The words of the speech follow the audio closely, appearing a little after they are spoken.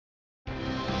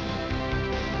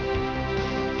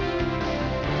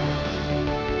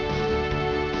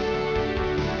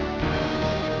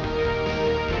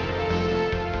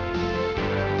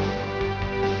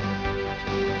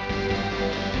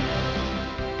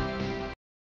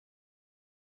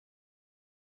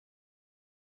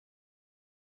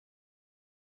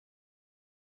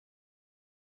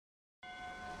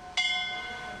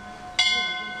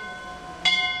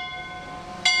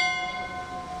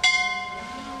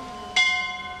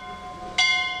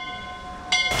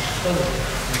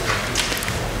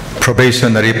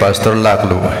probationary pastor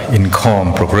laklu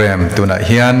Inkhawm program tuna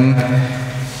hian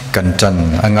kan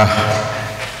chan anga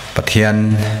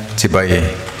pathian chibai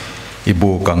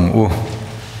ibu kang u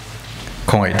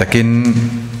khongai takin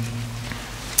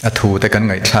athu te kan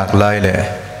ngai thak lai le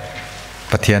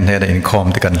pathian he da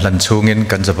Inkhawm te kan hlan chungin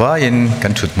kan zawain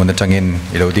kan thut mun atangin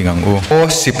ilo dingang u o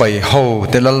sipai ho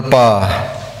te lalpa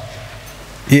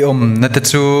i na te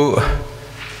chu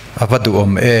avadu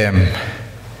em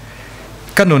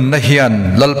kanun na hian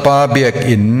lalpa biak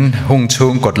in hung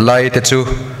chung kot lai te chu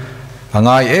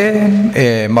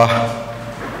angai ma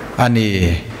ani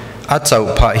a chau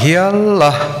pha hial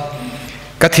la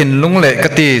kathin lungle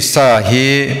kati sa hi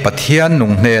pathian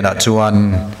nung hne na chuan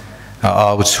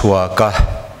au chhuaka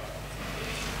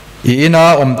ina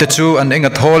te chu an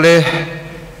enga thole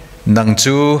nang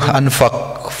chu an fak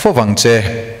fowang che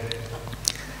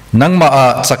nangma a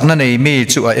chakna nei mi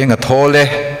chu a enga thole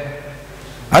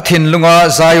athin lunga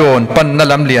zayon pan na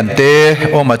lam lian te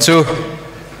oma chu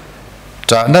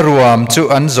cha na ruam chu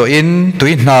an zo in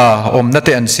tuina na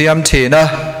te an siam thina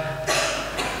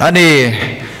ani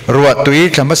ruat tui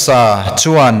tlamasa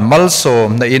chuan malsom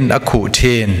na in akhu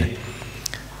thin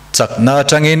chakna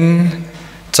changin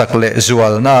chakle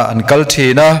zual na an kal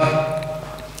thina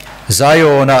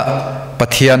zayona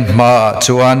pathian ma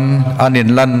chuan anin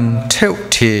lan theu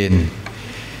thin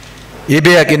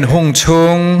ibiak in hung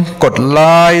chung kot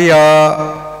lai ya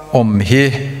hi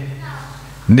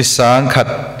nisang khat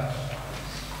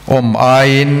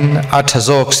ain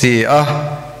athazok si a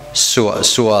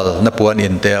sual na puan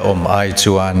in te ai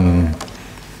chuan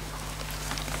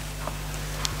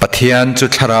pathian chu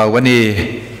tharawani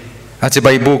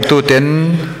achibai buk tu ten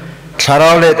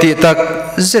tharau le ti tak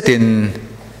zetin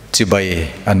chibai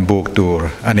an buk tur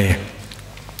ani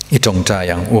itong cha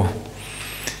yang u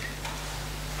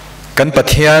kan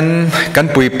pathian kan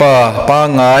puipa pa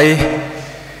ngai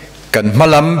kan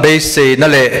malam be se na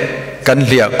le kan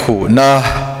lia khu na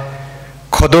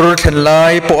khodur thlen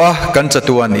lai po a kan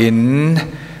chatuan in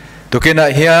tukina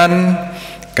hian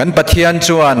kan pathian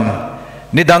chuan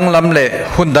nidang lam le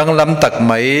hundang lam tak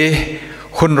mai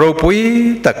hun ro pui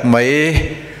tak mai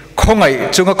khongai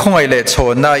chunga khongai le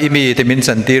chona imi te min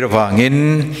chanti rawangin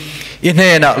inhe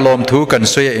na lom thu kan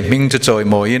soya ming chu choi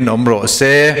mo in omro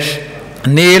se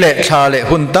ni le tha le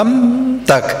hun tam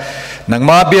tak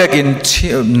nangma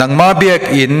biak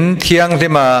in thiang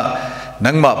lema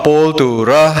nangma pol tu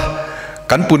ra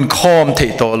kan pun khom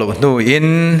thei to lo nu in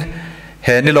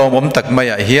he ni lom om tak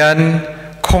maya hian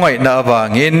khongai na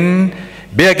awangin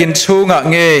biak in chunga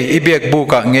nge i biak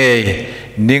buka nge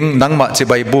ning nangma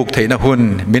chibai buk theina hun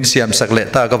min siam sakle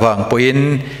ta ka wang po in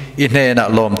inhe na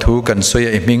lom thu kan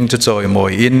soya ming chu choi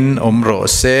moi in omro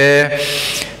se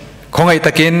khongai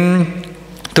takin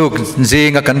tu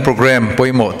zinga kan program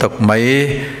poimo tak mai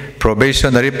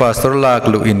probationary pastor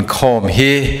laklu Inkhawm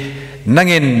hi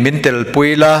nangin mintel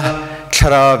puila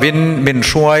charawin min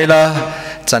hruaila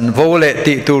chan vole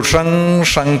ti tu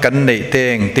sang kan nei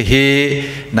teng ti hi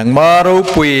nangma ro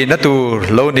pui na tu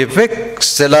lo ni vek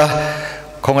sela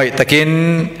khongai takin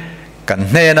kan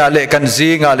hne na le kan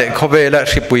zinga le khowela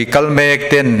hripui kalmek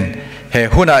ten he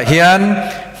huna hian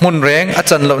mun reng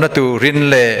achan lo na tu rin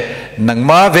le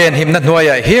nangma ven him na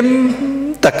hnuaya him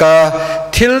taka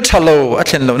thil thalo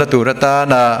athen lo na tu rata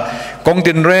na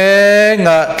kongtin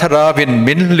renga tharawin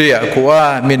min lia kuwa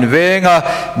min venga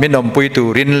minom pui tu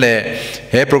rin le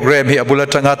he program hi abula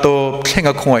tanga to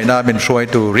thenga khoi na min shroi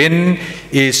tu rin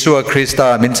Isua Krista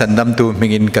min chandam tu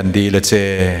mingin kan di le che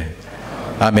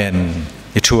amen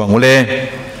ichuang ule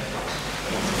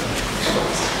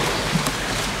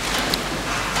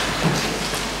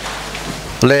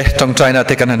le trong China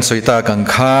te kan han soita kan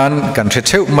khan kan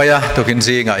theu maya to kin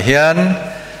ji nga hian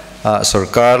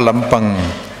sarkar lampang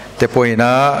te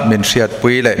poina min riat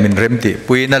pui le min remti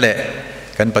pui na le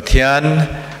kan pathian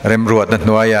rem ruat na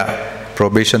hnuaya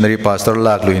probationary pastor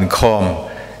laklu Inkhawm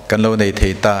kan lo nei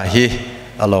theita hi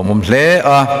alomum hle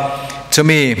a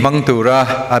chumi mangtura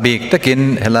abik takin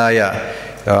helaya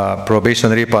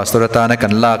probationary pastor ta na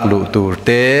kan laklu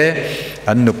turte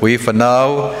an nu pui fanau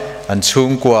an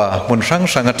chung kwa mun sang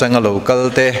atanga local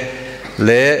te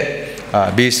le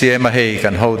BCM hei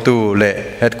kan ho tu le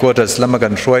headquarters lama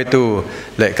kan hruai tu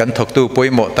le kan thok tu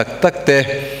poimo tak te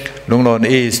Lunglawn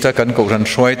East-a kan Kohhran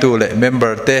hruai tu le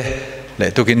member te le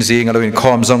tukin zinga lo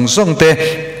Inkhawm zong te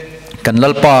kan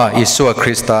lalpa Isua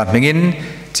Krista mingin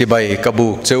chibai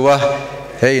kabuk chewa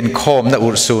he Inkhawm na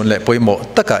ursun le poimo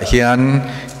taka hian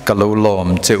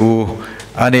kalolom cheu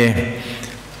ani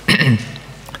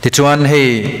tichuan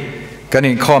hei kan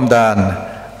Inkhawm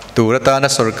dan turata na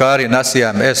sarkari na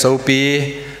siam SOP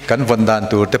kan von dan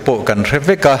tur te po kan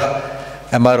reveka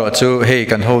amaro chu hei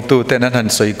kan ho tu te nan han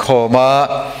soi khoma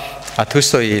athu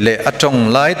soi le atong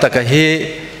lai taka hi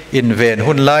in ven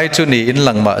hun lai chu ni in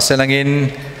langma selangin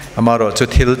amaro chu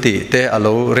thilti te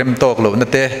alo rem tok lo na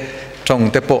te trong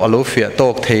te po alo fia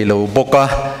tok thei lo boka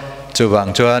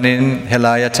chuwang chuanin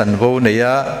helaya chanvo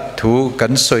neya thu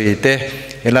kan soi te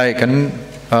helai kan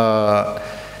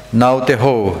nau te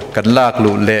ho kan lak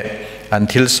lu le an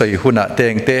thil soi huna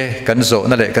teng te kan zo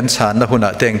na le kan chan na huna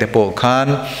teng te po khan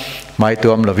mai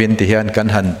tuam lovin ti hian kan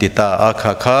han tita a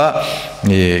kha kha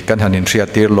ni kan hanin thria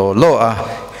tir lo lo a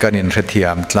kanin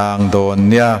rethiam tlang don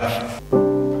nia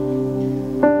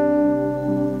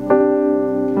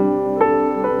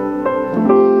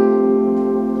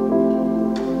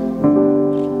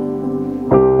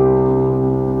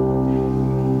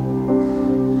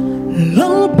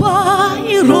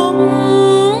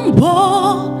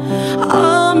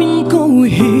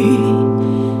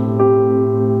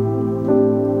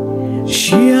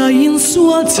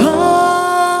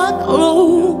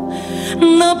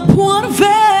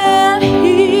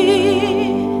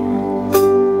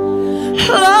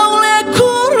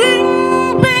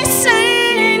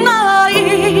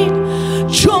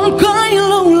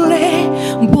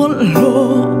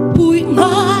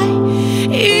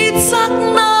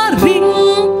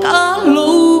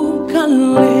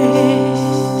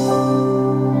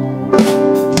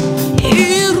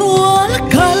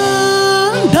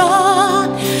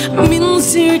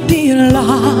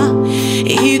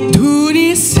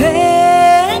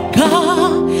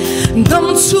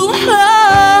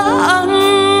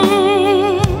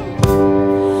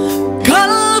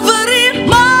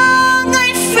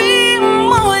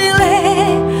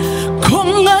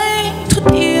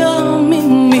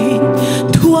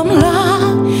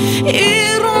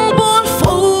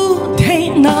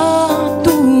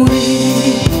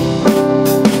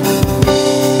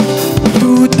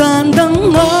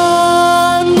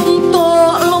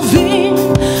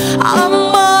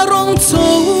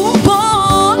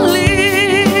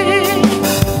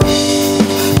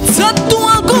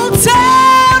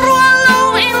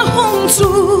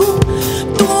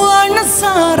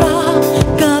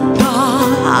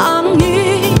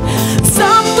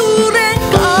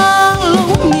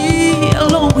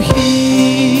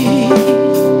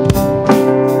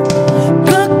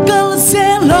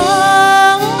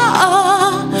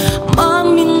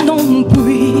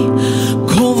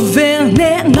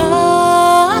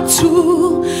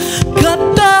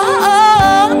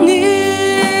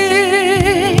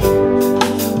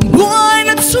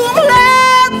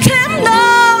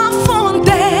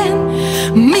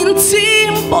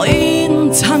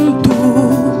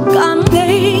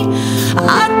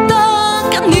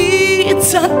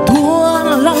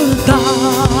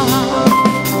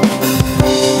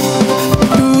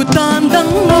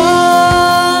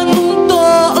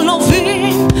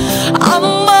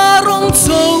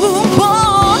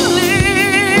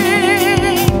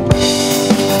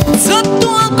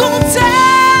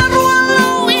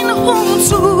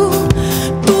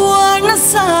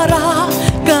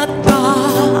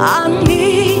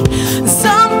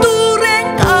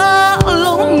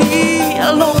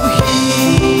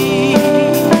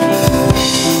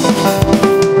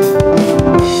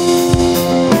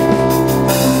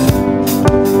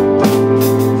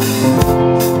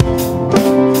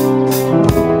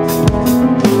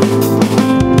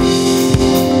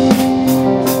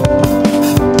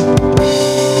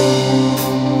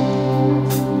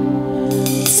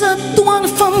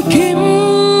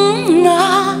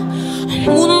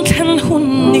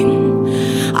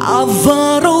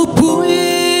Ammarong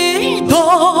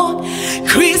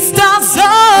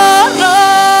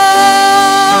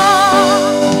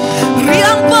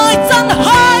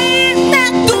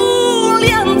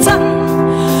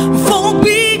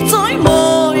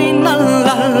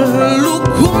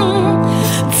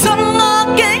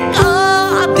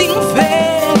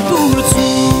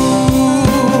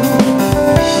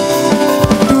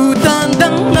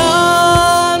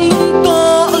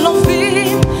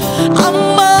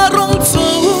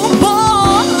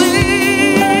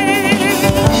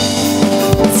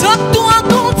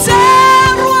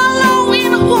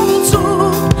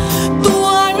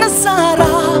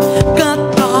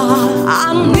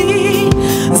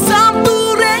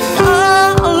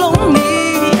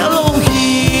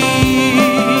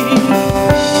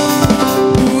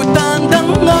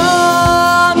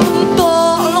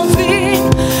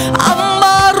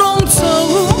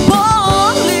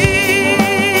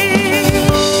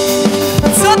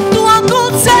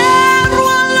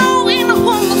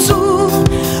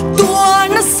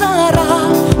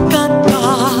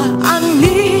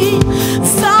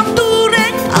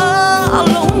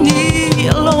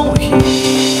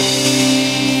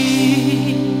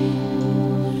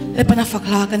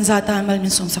la kan zata mal min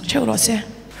som sak cheu ro se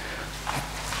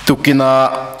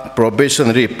tukina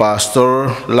probationary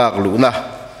pastor lakluhna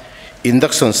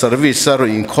induction service aro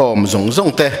Inkhawm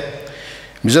zong te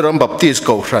Mizoram Baptist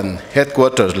Kohhran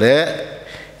headquarters le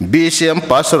BCM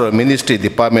Pastoral Ministry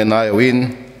Department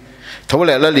ayawin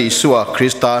thole la li suwa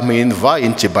Krista min va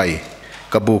in chibai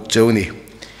kabuk chewni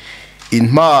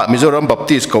inma Mizoram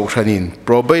Baptist Kohhranin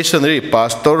probationary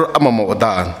pastor amamo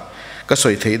dan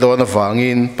kasoi theido na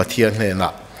wangin Pathianni na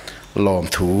lom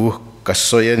thu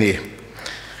kasoi ani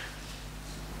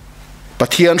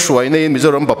Pathian suai nei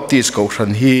Mizoram Baptist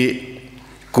Kohhran hi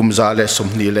kumza le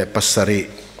somni le pasari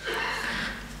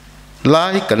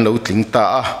lai kan lo tling ta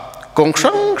a kong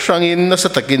sang na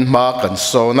satakin ma kan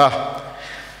sona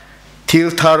thil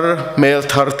thar mel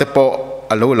thar te po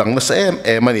alo lang na sa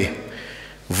em ani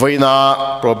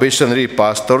voina probationary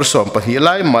pastor som pani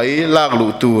lai mai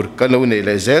laklu tur kan lo nei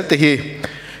le zel te hi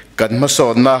kan ma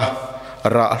son na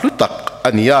ra lutak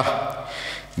ania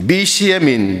BCM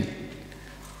in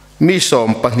mi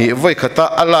som pani voi khata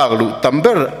alaklu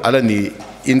tamber alani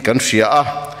in kan sia a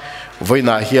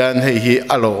voina hian hei hi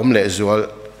alo le zual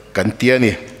kan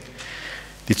tiani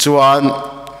ti chuan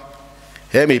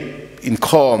hemi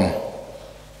Inkhawm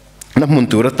na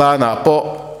muntura ta na po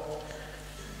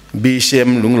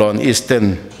BCM Lunglawn East-a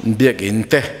Biak In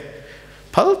te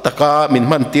phal taka min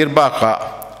man tir ba ka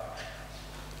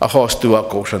a hostua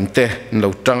Kohhran te lo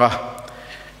tanga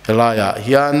helaya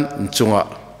hian chunga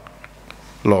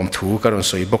lom thu karon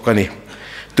soi bokani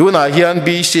tuna hian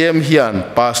BCM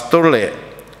hian pastor le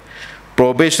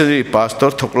probationary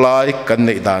pastor thoklai kan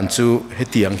nei dan chu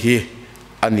hetiang hi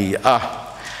ani a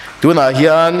tuna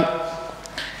hian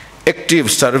active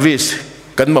service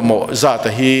kan mamo za ta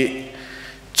hi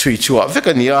chui chua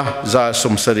vekania za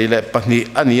somsari le pani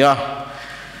ania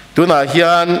tuna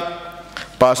hian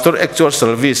pastor actual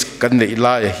service kan nei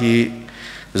la hi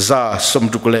za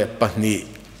somduk le pani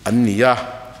ania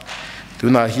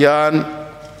tuna hian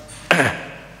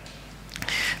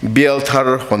bial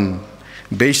thar hon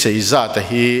beisei za ta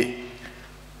hi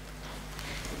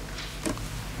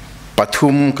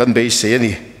pathum kan beisei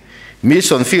ani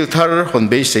mission field thar hon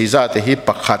beisei za ta hi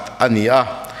pakhat ania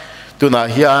tuna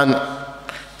hian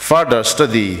further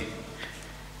study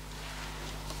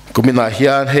kumina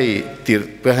hian hei tir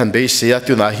pehan beisei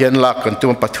tuna hian lak kan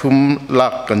tum pathum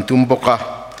lak kan tum boka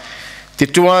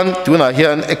tituan tuna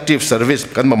hian active service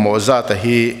kan mamo za ta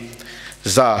hi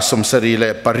za somsari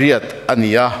le pariat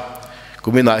ania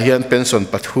kumina hian pension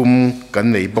pathum kan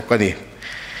nei bokani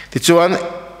tichuan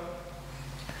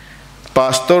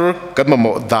pastor kan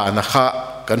mamo dana kha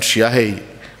kan sia hei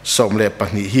som le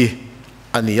pani hi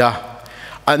ania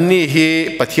ani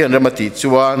hi pathian ramati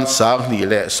chuan sang ni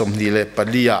le som ni le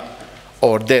palia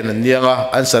orden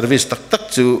anianga an service tak tak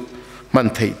chu man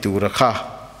thei tu rakha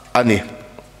ani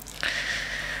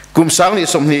kum sang ni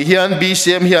som ni hian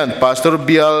BCM hian pastor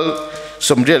bial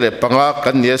somre le panga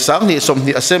kan ne sang ni som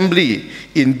ni assembly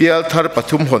in bial thar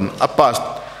pathum hon apas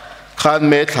khan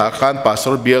me tha khan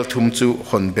pastor bial thum chu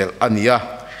hon bel ania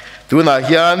tuna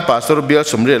hian pastor bial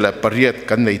somre le pariat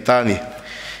kan nei ta ni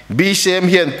BCM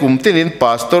hian kumtenin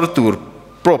pastor tur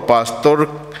pro pastor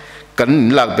kan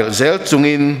lak bel zel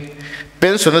chungin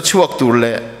pension chhuak tur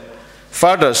le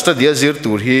further study azir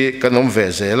tur hi kanom ve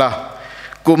zela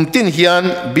kumtin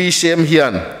hian BCM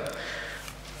hian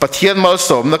pathian mal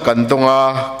som na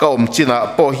kandonga ka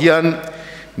omchina po hian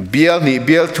bial ni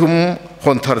bial thum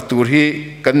hon thar tur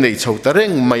hi kan nei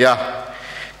chhotareng maya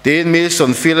ten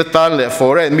mission filatan le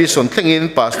foreign mission thengin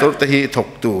pastor te hi thok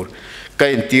tur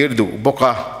kain tir du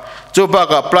boka chuba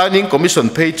ka planning commission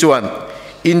phei chuan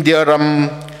India ram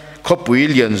khopui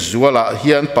lian zuala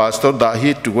hian pastor da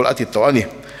hi tul ati to ani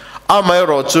amai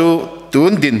ro chu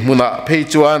tun din muna phei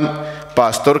chuan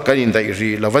pastor kanin dai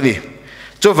ri lavani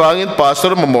chuwangin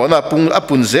pastor mamona pung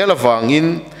apun zela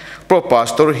wangin pro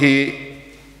pastor hi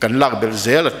kan lak bel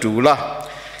zela tula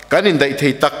kanin dai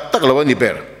thei tak tak lawani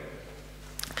ber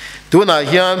tuna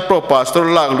hian pro pastor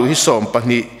lak lu hi som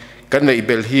pani kan nei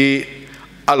bel hi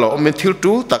alo men thil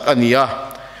tu tak ania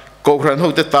Kohhran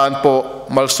hote tan po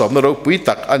mal som no ro pui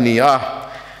tak ania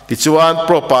ti chuan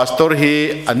pro pastor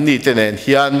hi anni tenen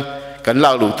hian kan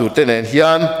lak lu tu tenen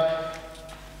hian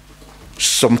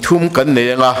somthum kan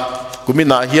nenga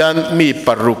kumina hian mi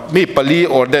paruk mi pali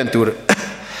orden tur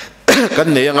kan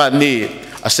nenga ni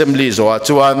assembly zo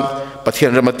chuan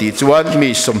pathian ramati chuan mi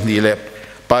somni le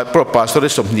pro pastor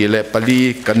somni le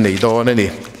pali kan nei don ani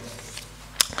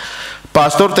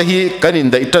pastor te hi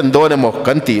kanin dai tan don mo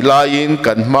kan ti lain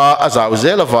kan ma azau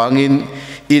zela wangin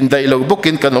in dai lo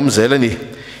bukin kanom zelani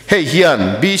hei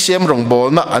hian BCM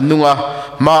rongbol na anunga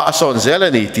ma ason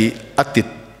zelani ti atit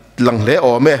lang le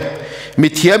ome mi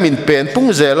thiam in pen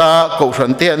pung zela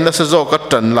Kohhran te an la sa zo ka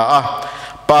tan la a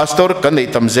pastor kan nei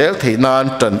tam zel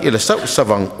theinan tan ila sau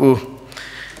sawang u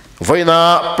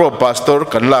voina pro pastor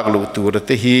kan lak lu tur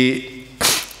te hi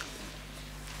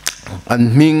an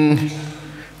ming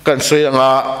kan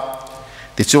soyanga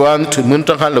ti chuan thumun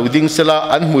tang han lo ding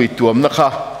sela an hui tuam na kha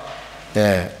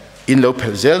in lo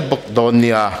phel zel bok don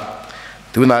nia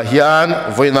tuna hian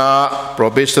voina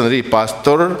probationary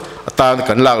pastor atan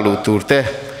kan lak lu tur te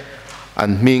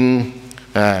an ming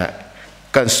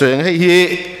kan soyang hei hi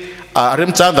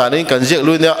rem chan da ning kan je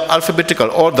lu nia alphabetical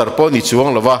order po ni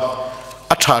chuang lova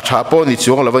a tha po ni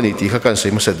chuang lova ni ti kha kan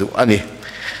sei ma sa du ani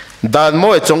dan mo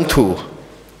e chong thu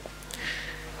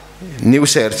new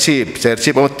ser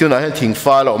chip om tuna hen thing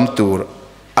fa la om tur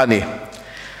ani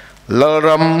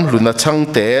laram luna chang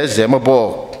te zema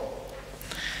bok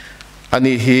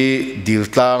ani hi dil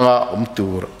tlanga om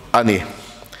tur ani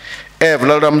ev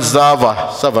laram zava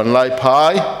savan lai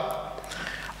phai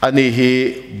ani hi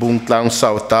bungtlang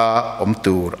sauta om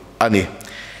tur ani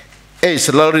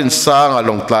larin sang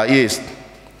along tla east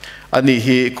ani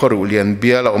hi korulian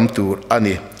biala om tur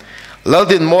ani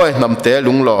lardin moi namte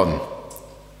lunglon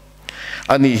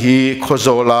ani hi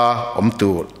khozola om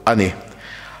tur ani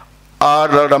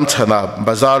ram chana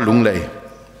bazar lunglei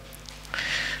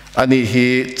ani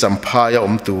hi champhaya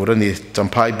om tur ani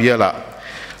champhai biala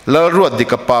la ruat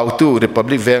dikapau tu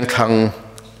republic veng khang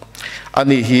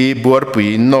ani hi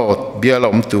buarpui not biala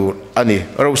om tur ani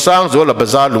ro sang zo la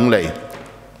bazar lunglei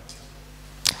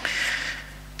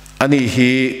ani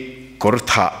hi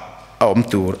kortha om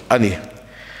tur ani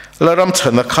la ram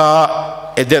chana kha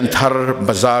eden thar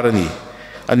bazar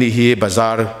ani hi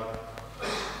bazar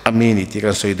amini ti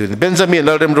kan soidun benjamin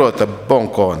lalrem ro ta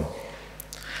bongkon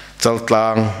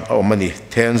chaltlang omani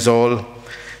tenzol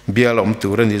bialom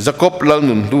turani jacob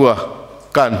lalnun lua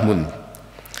kan mun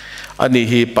ani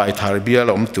hi paithar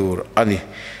bialom tur ani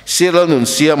silalnun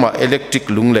siama electric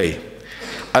lunglei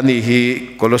ani hi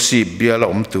kolosi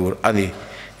bialom tur ani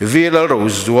vilal ro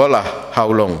zuala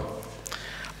haulong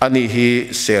ani hi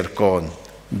serkon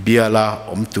biala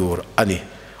omtur ani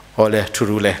ole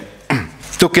thurule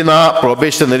tukina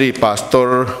probationary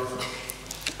pastor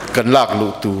kan lak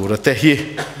lu tur te hi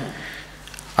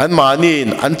an manin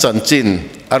an chanchin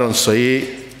aron soi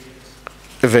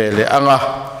vele anga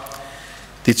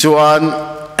ti chuan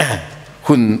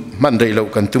hun man rei lo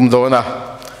kan tum dona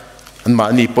an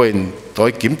mani point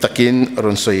toy kim takin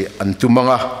aron soi an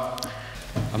tumanga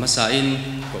amasa in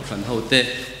Kohhran hote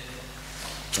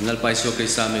kanal pai so ke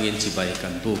sa mengin chibai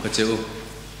kan tu ka cheu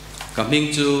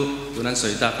kaming chu tunan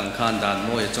soita kan khan dan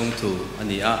mo e chong thu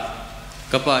ania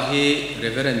kapa hi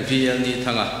reverend VL ni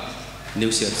thanga new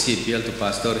ser chi PL to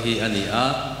pastor hi ania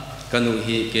kanu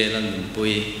hi kelan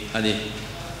pui ani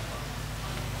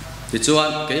ti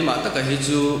chuan ke ma ta ka hi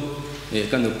chu e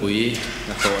kanu pui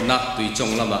na to na tui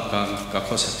chong lama kan ka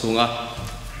khos thunga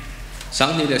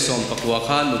sang ni le som pakwa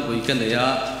khan nu pui kan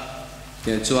ya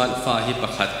tian chuan fa hi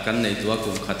pakhat kan nei tua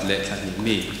kum khat le thani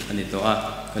mi ani to a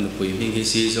kan pui ming hi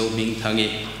si zo ming thangi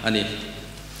ani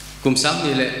kum sang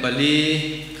ni le bali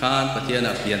khan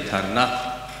pathiana pian tharna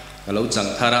kalo chang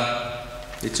thara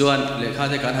ti chuan le kha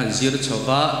te kan han zir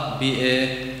chowa BA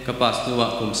kapas nuwa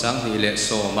kum sang ni le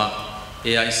soma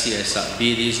AICS a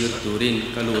BD zir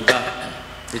turin kaluta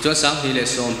ti chuan sang ni le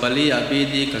som pali a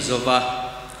BD kazova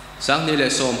sang ni le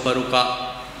som paruka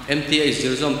MTA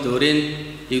zir zom turin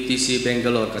UTC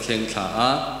Bangalore ka thleng thla a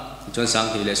chuan sang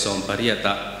hi le som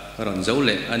pariata ron zo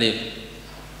le ani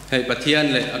hei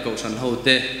pathian le a Kohhran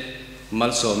hote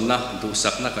mal som na du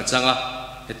sakna ka changa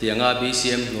etianga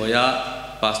BCM noya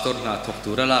pastor na thok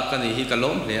turala kan hi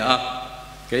kalom le a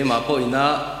keima po ina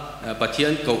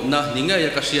pathian ko na ninga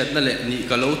ya ka siat na le ni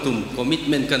kalotum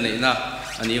commitment kan nei na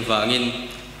ani wangin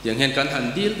yang hen kan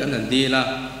handil la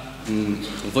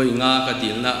voi nga ka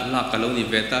dil na la kalom ni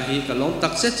veta hi kalom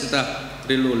takset ta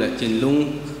rilu le tinlung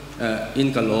in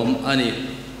kalom ani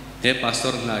he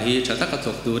pastor na hi chata ka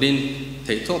thok turin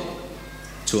theithok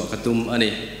chhuak katum ani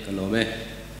kalome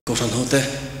Kohhran hote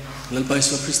lal pai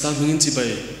so kristal mingin chi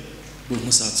bai bu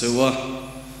masa chewa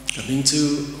kaming chu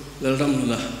lal ram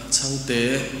la changte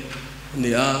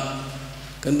nia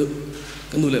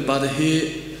kanu le pa de hi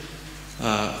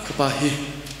kapa hi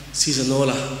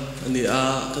seasonola nia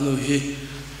kanu hi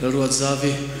lal ro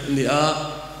zavi nia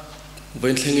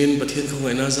Bain thlengin pathian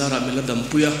khong na zara mela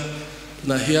dampuya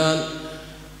na hian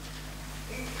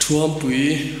thuam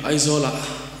pui aizola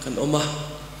kan oma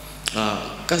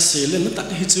ka sele na tak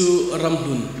hi chu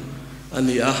ramhlun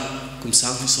ania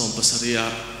kumsang hi som pasaria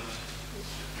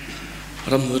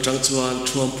ramhu tang chuan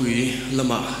thuam pui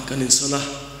lama kanin sona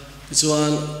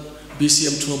chuan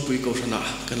BCM Pui Kohhran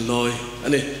kan loi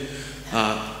ani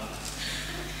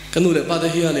kan nu le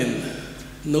Pathianni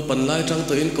no pan lai tang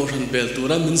to in Kohhran bel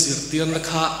tura min sir tian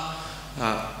rakha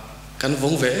kan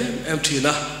vong ve em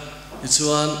thina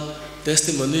chuan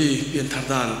testimony pian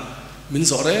thardan min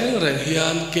zo reng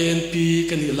hian ken pi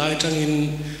kan ni lai tang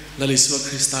in laliswa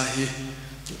Krista hi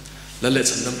lalet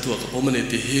chandam tu ka pomani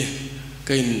ti hi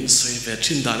kain soi ve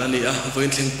thin dan ani a voin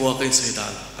thleng po kain soi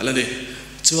dan alani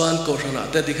chuan Kohhran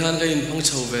te dikhan kain hong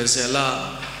chho ve zela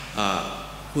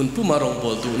hun pu marong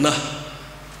bol du na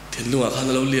thinlunga khan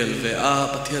lo lian ve a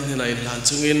pathian hena in lan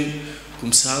chungin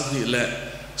kumsang ni le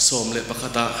som le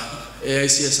pakhata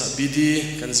AICS BD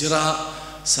kan zira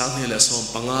sang ni le som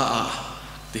panga a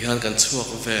dikhan kan chhuak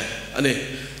ve ani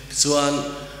chuan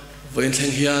voin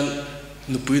thleng hian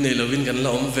nupui nei lovin kan la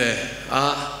om ve a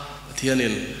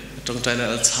pathianin trong China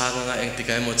al chang nga eng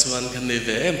tikai mo chuan kan nei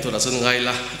ve em to la chun ngai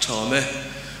la thome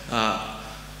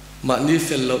ma ni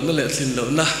fel lo na le thin lo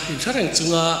na in thareng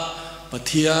chunga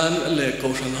pathian le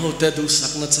Kohhran hote du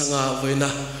sakna changa voina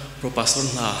propastor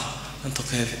na an thok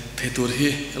the tur hi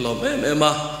lom em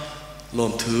a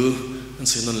lom thu an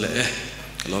sinon le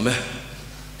lom e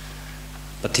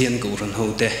Pathian Kohhran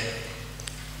hote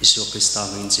Isu Krista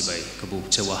mingin sibai kabuk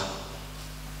cewa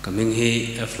kaming hi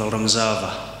F loram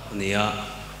zava ania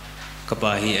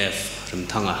kapahi F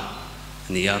rimthanga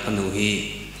ania kanu hi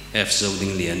F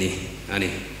zoding liani ani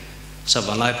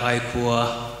sabangai phai khuwa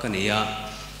kania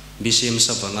BCM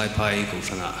sabangai phai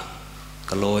Kohhrana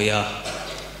kaloya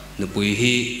nupui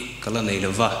hi kala nei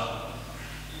lova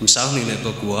misang ni le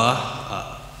bakwa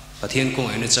Pathian kong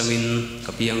ene chamin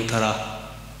kapiang thara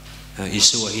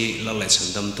Isu hi lalai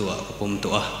chandam tua kapum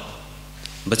tua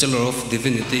Bachelor of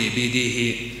Divinity BD hi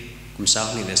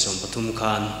kumsak ni le som pathum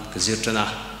khan kazirtana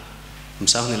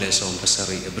kumsak ni le som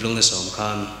pasari April le som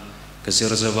khan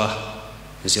kazir zawa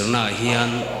kazirna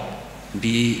hian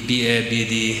BA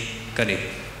BD kani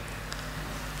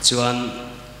chuan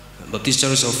Baptist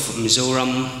Church of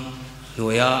Mizoram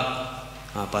Noya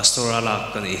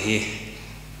pastoral kani hi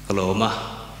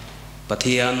kaloma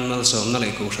Pathian mal som na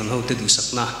le Kohhran hote du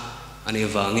sakna ani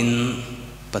wangin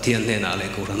Pathian hena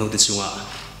le Kohhran hote chunga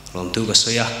lom tu ka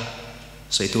soya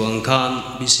soituang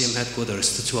khan BCM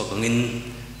headquarters tu chhuak angin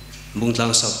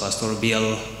bungtlang sa pastor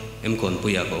bial em kon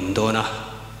puya ko umdona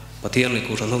Pathian le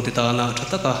Kohhran hote ta na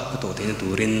thataka ka to thein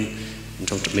turin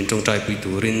min trong trai pui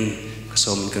turin ka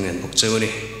som ka ngen bok chewani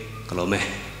kalome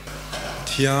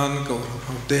Pathian Kohhran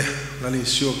hote lali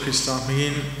sio Krista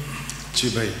mingin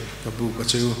chibai kabu ka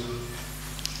chew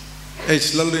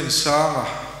H lalin sanga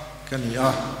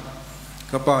kania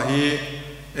kapahi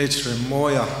H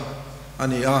remoya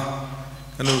ania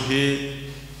kanu hi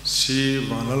si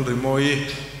vanal remoi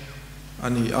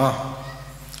ania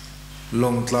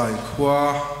longtlai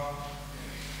khwa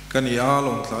kania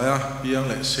longtlaya piang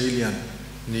le selian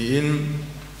ni in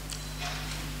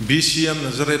BCM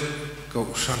Nazareth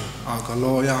Kohhran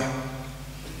agaloya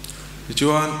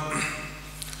chuan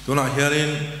tuna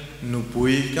hiarin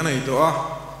nupui kanai to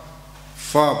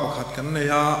fa pakhat kan nei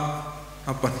a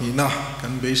apanina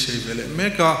kan be sei vele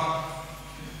meka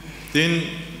tin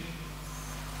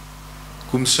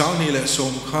kumsang ni le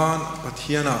som khan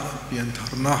pathiana pian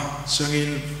tharna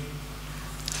changin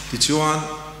ti chuan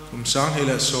kumsang ni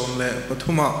le som le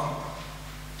pathuma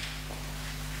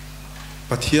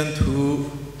pathian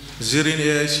thu zirin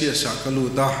AICS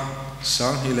kaluta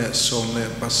sang ni le som le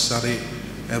pasari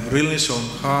April ni som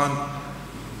khan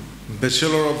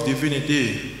Bachelor of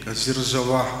Divinity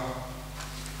kazirzawa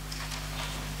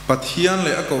Pathian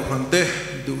le Kohhran te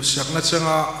du sakna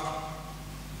changa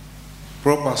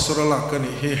propastoral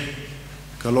kani hi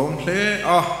kalom hle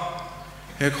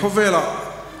he khovela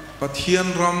Pathian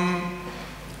ram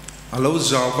alo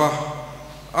zawa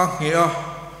ngia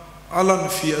alan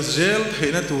fi azel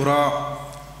theina tura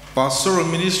pastoral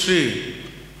ministry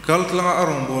kaltlanga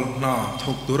arongbol na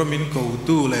thok tura min ko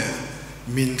tu le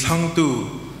min thang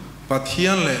tu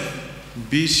Pathian le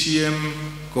BCM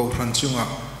Kohhran chunga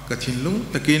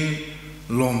kathinlung takin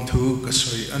lom thu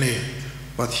kasoi ani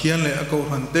Pathian le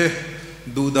Kohhran te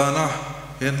dudana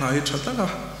hen nai thataka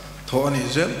tho ani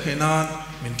zel thenan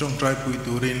min tong trai pui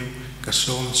turin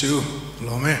kasom chu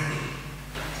lome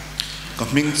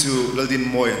kaming chu lalin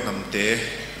moi namte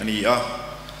ani a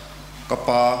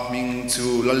kapa ming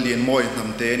chu lalien moi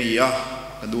namte ani a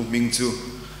adu ming chu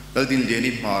lalin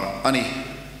liani mar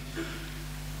ani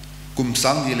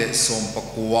kumsang ni le som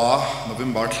pakwa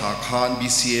November thla khan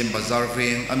BCM bazar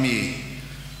veng ami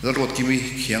lalrot kimi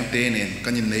khiang te nen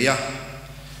kanin neya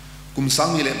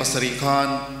kumsang ni le pasari khan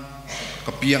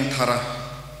kapiang thara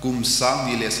kumsang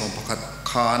ni le som pakhat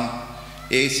khan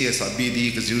ACS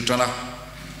BD ka ziltana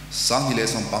sang hi le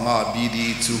som panga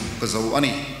BD chu ka zo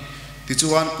ani ti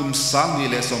chuan kum sang hi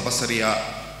le som pasaria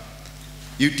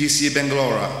UTC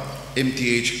Bangalore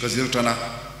MTH ka zir tana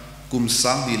kum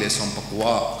sang hi le som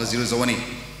pakwa ka zir zo ani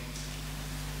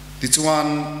ti chuan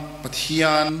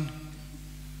pathian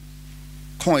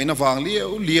khoi na wang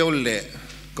lieu le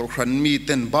Kohhran mi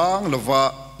ten bang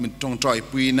lova min tong trai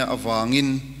puina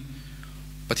awangin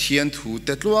pathian thu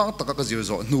te tluang taka ka zir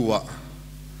zo nuwa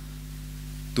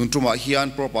tuntuma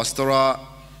hian pro pastora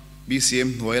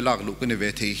BCM hnuai lak lu kani ve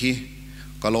thei hi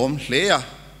kalom hleya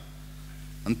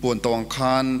an pon tawang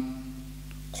khan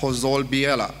khozol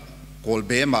biala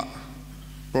kolbema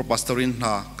pro pastorin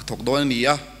na thok don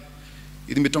nia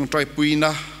idmi tong trai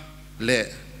puina le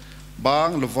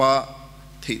bang lova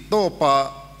thei to pa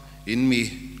in mi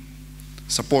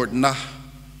support na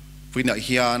puina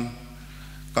hian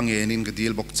kangenin ka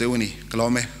deal bok cheuni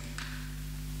kalome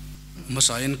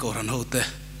masain Kohhran hote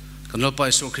kanal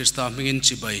pai so Krista mingin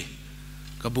chibai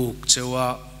kabuk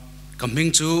chewa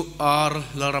kaming chu ar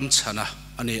laram chana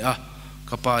ani a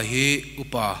kapa hi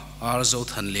upa ar zo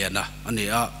than liana ani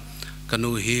a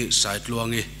kanu hi sait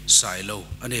luangi sailo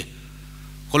ani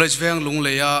college veng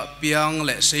lungleya piang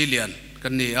le seilian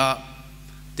kan ni a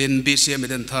tin BCM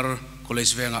den thar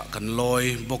college venga kan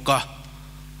loi boka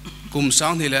kum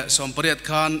sang ni le sompariat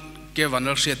khan ke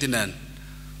vanal siatinan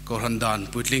Kohhran dan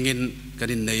puitlingin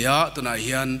kanin neya tuna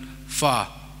hian fa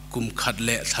kum khat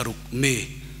le tharuk me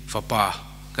fa pa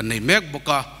kan nei mek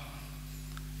boka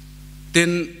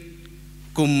tin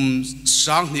kum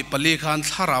sang ni pali khan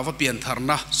tharawa pian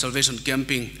tharna salvation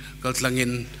camping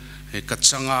kaltlangin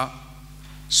katsanga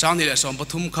sang ni le som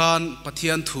pathum khan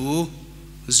pathian thu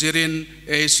zirin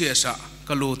ACSA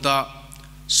kaluta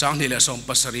sang ni le som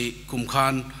pasari kum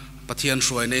khan pathian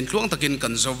ruai nen tluang takin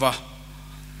kan zowa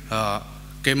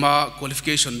kema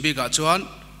qualification bi ga chuan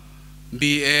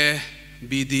BA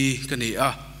BD kani a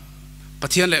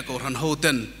pathian le Kohhran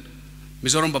hoten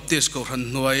Mizoram Baptist Kohhran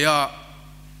hnuaia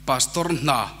pastor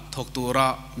na thoktura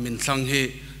min thlang hi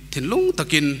thinlung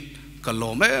takin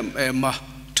kalom em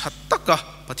thattaka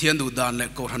pathian du dan le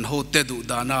Kohhran hote du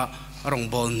dana rong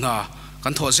bol na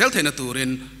kan tho sel theina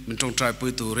turin min tong trai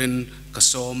pui turin ka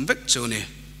som vek chuni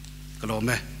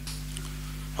kalome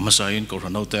amasain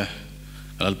Kohhran hote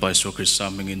alpai so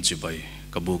Krista mingin chibai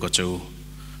kabu ka cheu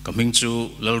kaming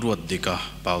chu lalruat dika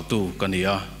pautu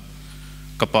kania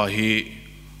kapahi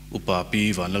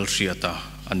upapi vanal riata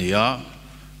ania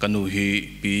kanu hi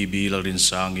PB larin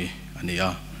sangi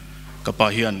ania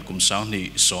kapahian kumsang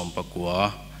ni som pakwa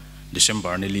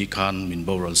December ni li khan min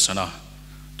boral sana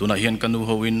tuna hian kanu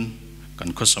hoin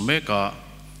kan khosame ka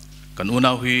kan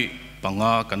unaw hi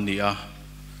panga kania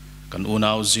kan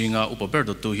unaw zinga upaber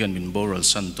do tu hian min boral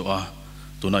san to a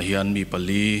tuna hian mi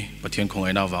pali pathian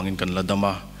khongai na wangin kan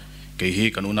ladama ke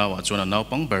hi kan una wa chona naw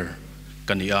pangber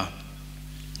kania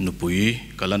nupui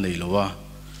kala nei lowa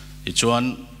i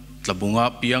chuan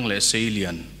tlabunga piang le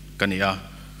seilian kania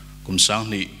kumsang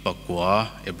ni pakwa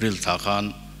April tha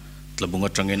khan tlabunga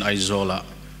tangin aizola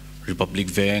Republic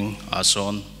Veng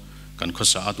ason kan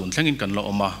khosa atun thlengin kan lo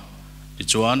oma i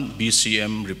chuan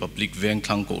BCM Republic Veng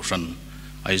thlang Kohhran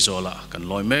aizola kan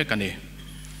loi me kani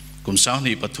kumsang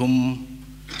ni pathum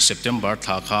September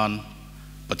tha khan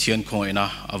pathian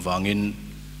khoina awangin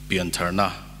pian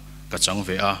tharna kachang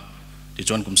vea ti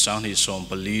chon kumsang ni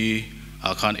sompali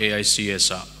akhan AICS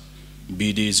a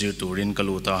BD zir turin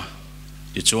kaluta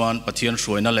ti chuan pathian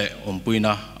hruaina le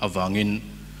ompuina awangin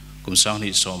kumsang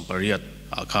ni sompariat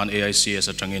akhan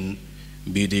AICS atangin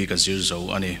BD ka zir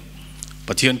zo ani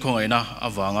pathian khoina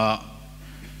awanga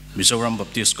Mizoram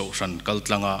Baptist Kohhran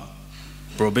kaltlanga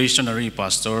probationary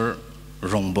pastor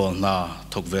rongbol na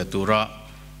thokve tura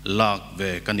lak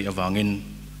ve kani awangin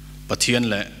pathian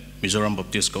le Mizoram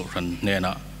Baptist Kohhran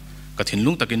nena kathin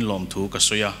lung takin lom thu ka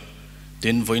soya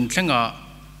tin voin thlenga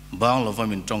bang lova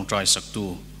min tong trai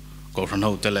saktu Kohhran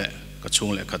ho tele ka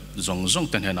chung le khat zong zong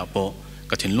ten hena po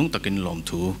kathin lung takin lom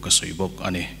thu ka soibok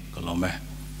ani kalome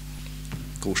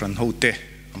Kohhran ho te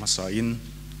amasain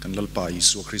kan lalpa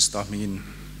Isu Krista mingin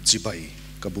chibai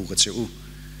kabu ka cheu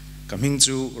kaming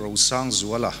chu rosang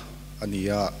zuala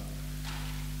ania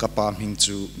kapa ming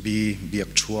chu bi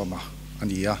biak thuama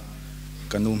ania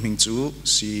kanu ming chu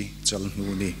si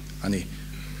chalnu ni ani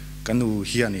kanu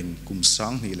hianin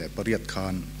kumsang ni le pariat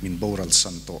khan min boral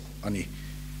santo ani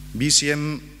BCM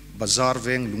bazar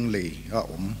veng lunglei a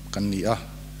kan ni a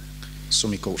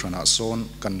sumi Kohhrana son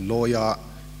kan loya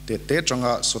te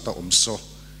changa sota so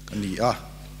kan ni a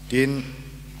tin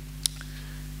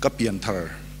kapian thar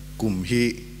kum hi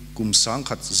kumsang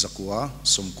khat zakwa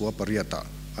somkwa pariata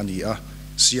ania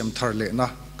siam thar le na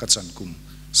kachan kum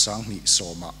sang ni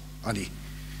soma ani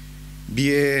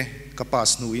BA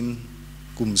kapas nuin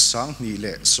kum sang ni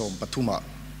le som pathuma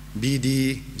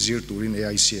BD zir turin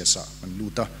AICS an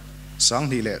luta sang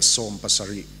ni le som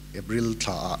pasari April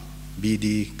tha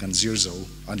BD kan zir zo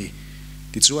ani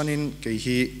ti chuanin ke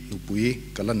hi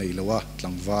nupui kala nei lawa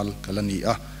tlangwal kala ni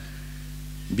a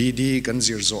BD kan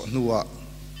zir zo nuwa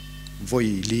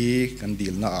voi li kan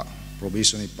dil na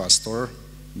probationary pastor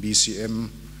BCM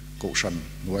Kohhran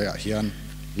nuaya hian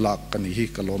lak kan hi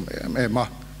kalom ema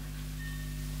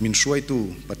min suai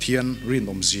tu pathian rin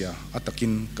omzia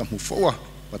atakin kamu fowa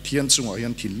pathian chunga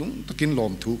hian thilung takin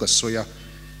lom thu ka soya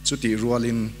chuti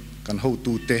rualin kan ho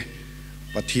tu te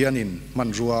pathianin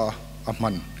man ruwa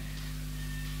aman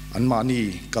an mani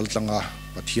kaltlanga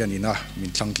pathianina min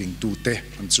thlangling tu te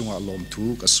an chunga lom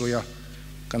thu ka soya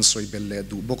kan soi belle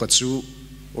du boka chu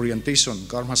orientation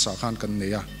karma sa khan kan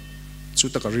neya chu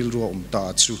takaril ruwa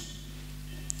umta chu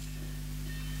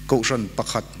Kohhran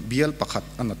pakhat bial pakhat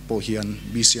anat po hian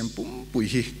BCM pum pui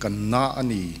hi kan na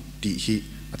ani ti hi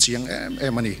achiang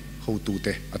em ani ho tu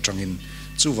te atangin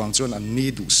chu wang chuan an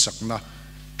ni du sakna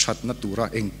that na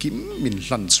tura engkim min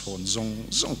hlan chhon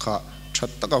zong kha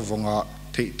that taka wonga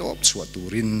thei top chhuat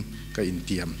turin ka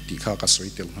intiam ti kha ka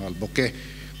soitel ngal boke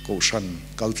Kohhran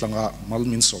kaltlanga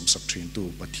malmin som sak thin tu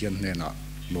pathian nena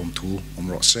lom thu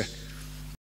omro se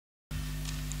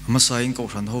Masaing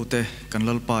Kohhran hote kan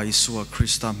lalpa Isua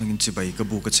Krista mingin chibai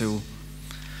kabu ka cheu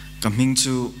kaming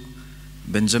chu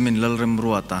Benjamin lalrem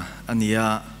ruata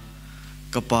ania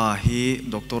kapa hi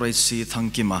Dr. IC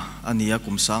thangkima ania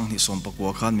kumsang ni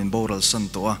sompakwa khan min boral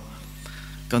santoa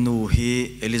kanu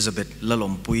hi Elizabeth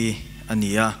lalompui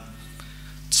ania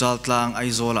chaltlang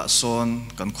aizola son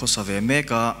kan khosave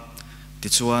meka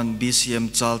tichuan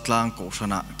BCM chaltlang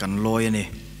Kohhrana kan loyani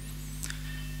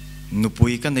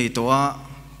nupui kan nei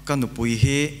toa kanupui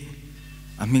hi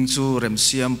aming chu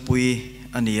remsiam pui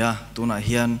ania tuna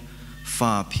hian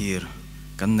fa phir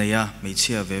kan neya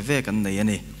meichia ve kan nei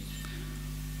ani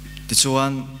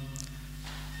tichuan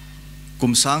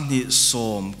kumsang ni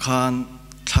som khan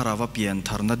tharawa pian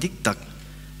tharna dik tak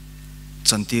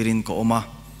chantirin ko oma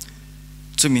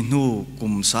chumi nu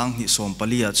kumsang ni som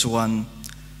palia chuan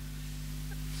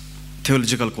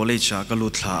theological college a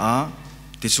kalutla a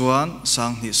tichuan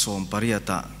sang ni som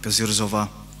pariata kazirzova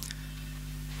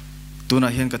tuna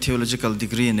hian ka theological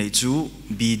degree nei chu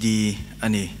BD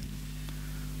ani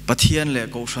pathian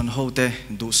le Kohhran hote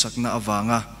du sakna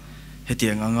awanga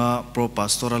hetiang anga pro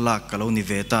pastoral lak kalo ni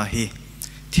veta hi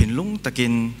thinlung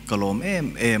takin kalom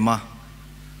ema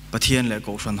pathian le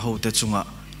Kohhran hote chunga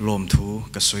lom thu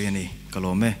ka soyani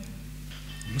kalome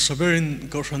saberin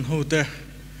Kohhran hote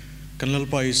kanlal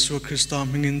pai su Krista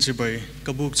mingin chibai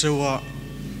kabuk chewa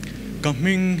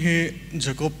kaming hi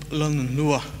Jacob lan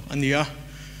nuwa ania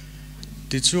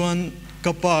tichuan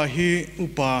kapa hi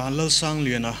upa lal sang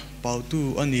liana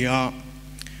pautu ania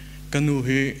kanu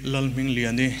hi lal ming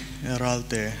liani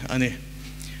ralte ani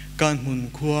kan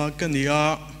mun khuwa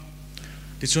kania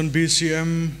tichuan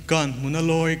BCM kan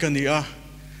munaloi kania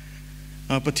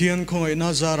pathian khoi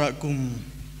na zara kum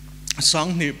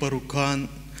sang ni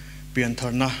parukhan pian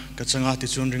tharna ka changa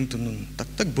tichuan ring tunun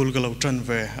tak bulgalo tran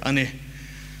ve ani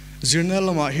zirnel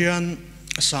lama hian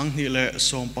sang ni le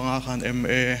som panga khan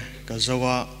MA ka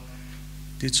zawa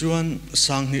tichuan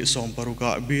sang ni som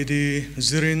paruka BD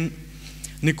zirin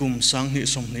nikum sang ni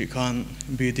som ni khan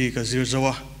BD ka zir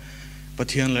zawa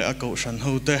pathian le a Kohhran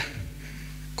hote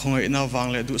khongai na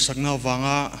wang le du sakna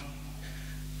wanga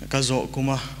ka zo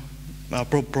kuma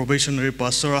probationary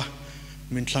pastor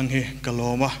min thlang hi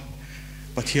kaloma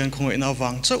pathian khongai na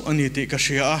wang chau ani ti ka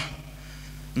shia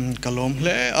kalom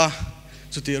hle a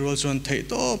chuti rol chuan thei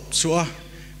top chua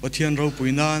pathian ro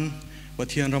puinan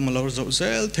pathian ram lo zo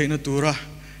zel theina tura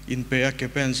in pe a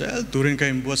kepen zel turin ka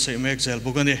imbuat sei mek zel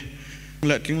bogani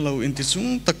letling lo in ti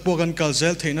chung takpo kan kal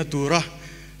zel theina tura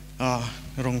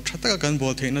rong thata kan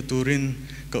bol theina turin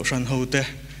Kohhran hote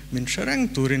min sharang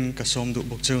turin ka som du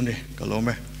bok cheu ni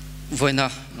kalome voina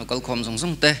nokal khom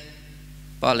zong te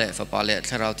pale fa pale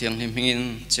tharau tiang himhingin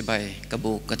chibai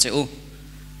kabu ka cheu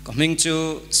kaming chu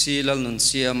silal nun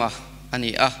siama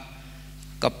ani a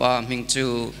kapa ming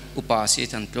chu upa si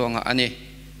than tlonga ani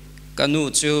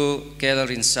kanu chu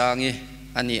kelarin sangi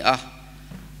ani a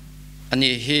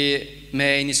ani hi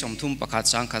me ni somthum pakhat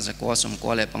sang kha zakwa som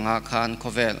ko le panga khan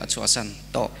khovel achuasan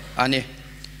to ani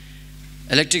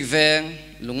electric veng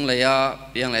lungleya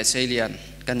piang le seilian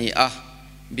kani a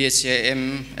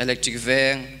BCM electric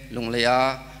veng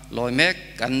lungleya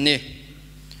loimek kanni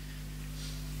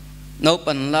no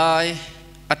pan lai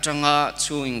atanga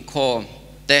chu Inkhawm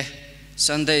te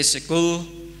Sunday school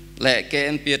le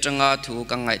KNP atanga thu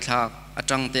ka ngai thak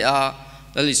atang te a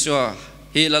laliswa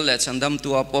hi la le chandam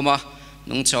tua poma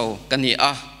nung chau kani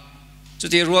a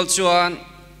chuti rual chuan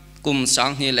kum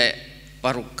sang ni le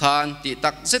paruk khan ti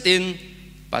tak zetin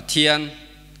pathian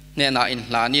nena in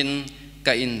hlanin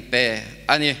ka in pe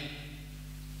ani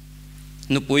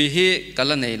nupui hi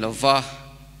kala nei lova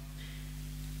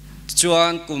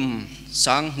chuan kum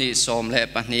sang ni som le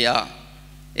pahnia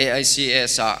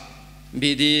AICS a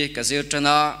BD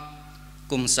kazirtana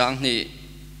kum sang ni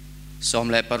som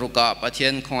le paruka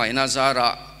pathian khongai na zara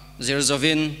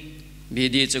zirzovin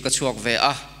BD chu ka chhuak ve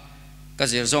a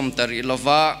kazir zom tari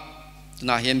lova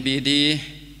na hian BD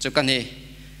chu kani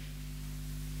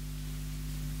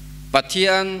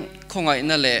pathian khongai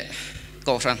na le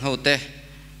Kohhran hote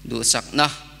du sakna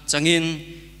changin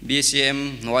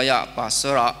BCM Biak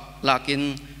Pastor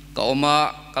lakin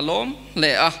kaoma kalom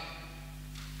le a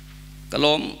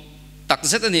kalom tak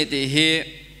zet ani ti hi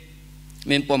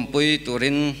min pompui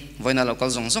turin voina local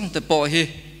zong zong te po hi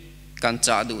kan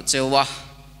cha du chewa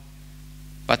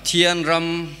pathian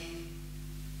ram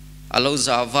alo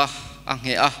zawa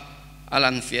anghe a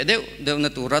alan fia deu na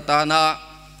turata na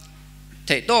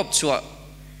thei top chua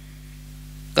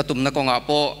katum na konga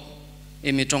po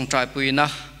imi trong trai puina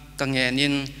ka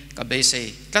ngenin ka beise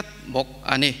tat bok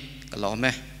ani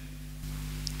kalome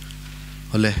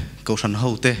ole Kohhran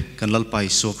hote kan lalpai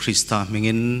so Krista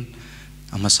mingin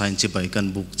ama sain chi bai kan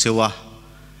buk chewa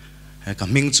ka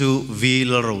ming chu vi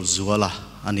la ro zuala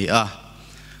ani a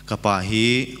ka pa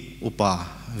hi upa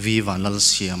vi van lal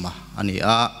siama ani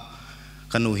a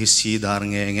kanu hi si dar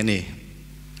nge ngeni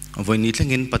voini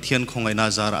thlengin pathian khongai na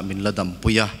zara min ladam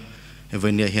puya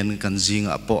voini hian kan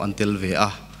jinga po antel ve a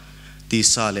ti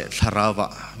sa le tharawa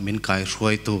min kai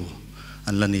ruai tu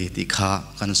an lani ti kha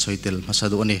kan soitel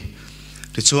masadu ani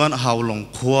ti chuan haulong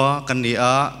khua kan ni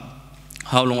a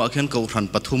haulong akhen Kohhran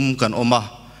pathum kan oma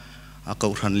a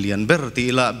Kohhran lian ber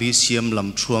ti la BCM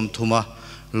lam thuam thuma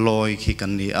loi khi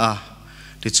kan ni a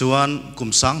ti chuan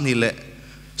kumsang ni le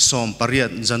som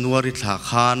pariat January thla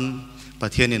khan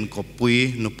pathianin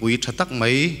kopui nupui thatak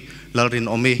mai lalrin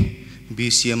omi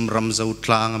BCM ramzo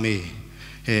tlang ami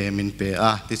he min pe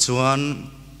a ti chuan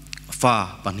fa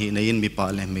panhi nein mi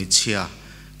pa le me chia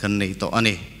kan nei to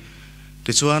ani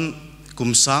ti chuan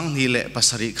kumsang ni le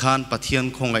pasari khan pathian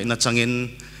khongai na changin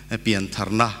pian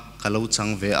tharna kalau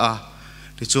chang ve a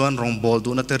ti chuan rong bol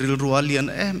du na teril rualian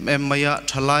em maya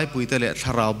thalai puite le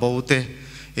tharau bote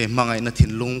e mangai na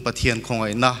thinlung pathian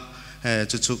khongai na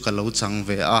chu chu kalau chang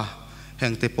ve a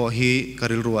heng te po hi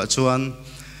karil ruwa chuan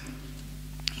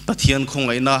pathian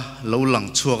khongai na lo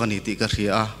lang chuak ani ti ka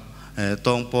ria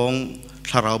tong pong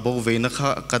tharau bo ve na kha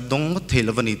kadong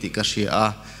thelawani ti ka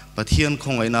ria pathian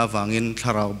khongai na wangin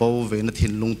tharau bo ve na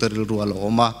thinlung teril ruwa lo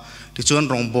ma ti chuan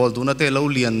rong bol du na te lo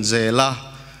lian zela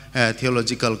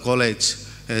theological college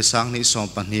sang ni som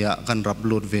pahnia kan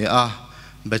rablut ve a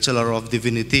Bachelor of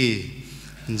Divinity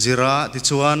zira ti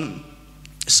chuan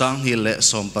sang hi le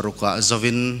som paruka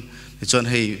zavin ti chuan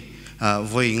hei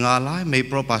voi nga lai mei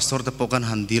pro pastor te pokan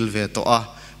handil ve to a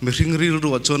mi ring ril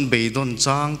ru chuan beidon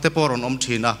chang te poron om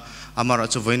thina amara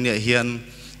chu voinia hian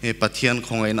pathian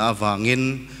khongai na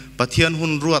wangin pathian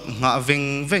hun ruat nga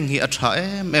veng hi atha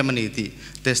em ani ti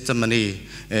testimony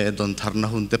don tharna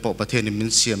hun te po pathian min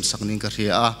siam sakning ka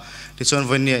ria a ti chuan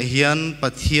voinia hian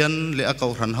pathian le a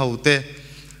Kohhran hote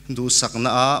du sakna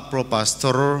a pro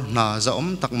pastor na za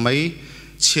om tak mai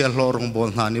chial lorong bol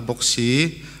na ni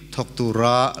boxi thok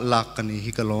tura lakani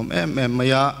hi kalom em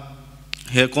maya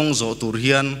he kong zo tur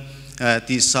hian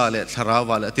ti sa le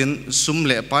tharawa le tin sum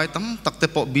le pai tam takte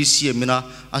po BCM mina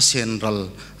a central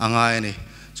angai ni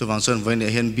chuwang chon voine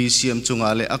hian BCM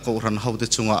chunga le a Kohhran hote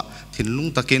chunga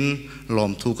thinlung takin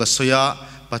lom thu ka soya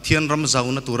pathian ram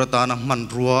zauna turata na man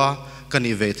ruwa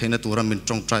kani ve theina tura min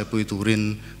tong trai pui turin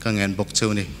ka ngen bok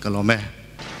cheuni kalome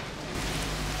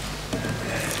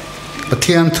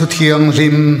pathian thu thiang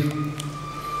lim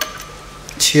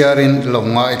chiarin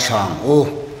longai thang o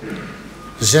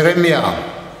Jeremiah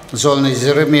zolni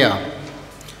Jeremiah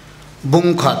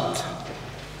bungkhat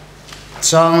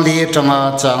chang li tanga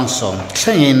chang som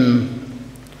thlengin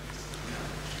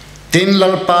tin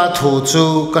lalpa thu chu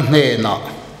ka hne na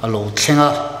alo thlenga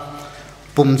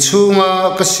pum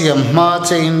chunga ka siam ma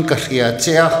chein ka hria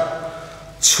chea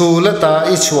chulata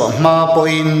i chuwa ma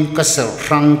poin ka ser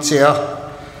rang chea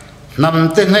nam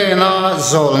te hne na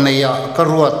zol neya ka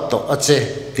ruat to ache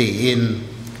tin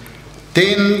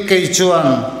tin ke chuan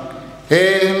e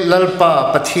lalpa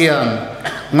pathian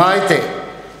ngai te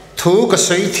thu ka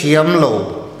sei thiam lo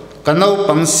ka no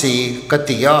pang si ka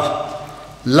tia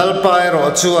lalpai ro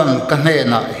chuan ka hne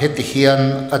na heti hian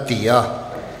atia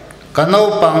ka no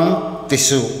pang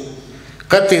tisu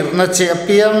ka tir na che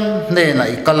piang hne na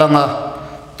i kalanga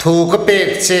thu ka pek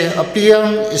che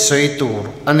apiang isoi tur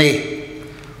ani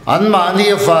an ma ni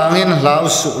awangin hlau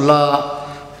su la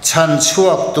chan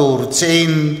chhuak tur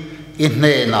chein I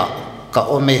hne na ka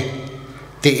ome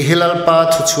ti hilal pa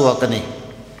thu chuak ani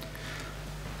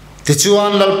ti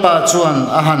chuan lalpa chuan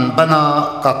a han bana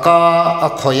ka a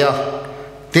khoya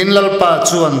tin lalpa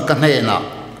chuan ka hne na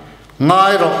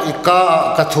ngai ro ika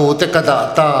ka thu te ka da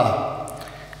ta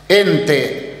ente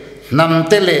nam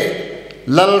te le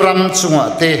lalram chunga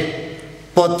te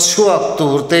pot chuak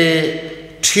tur te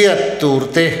thiat tur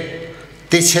te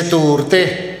ti che tur te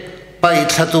pai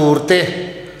tha tur te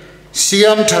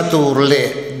siam tha tur le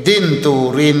din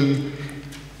turin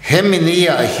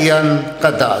heminia hian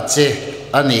kada che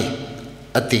ani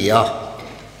atia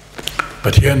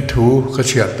Pathian thu ka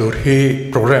chiat tur hi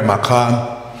program akhan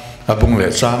abung le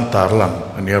chang tarlang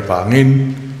ania wangin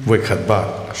voi khat ba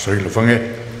soi lufange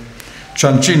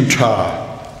chan chin tha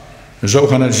zo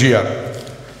khana zia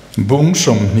bung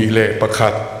som ni le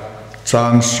pakhat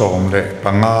chang som le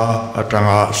panga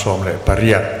atanga som le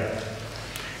pariat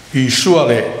isua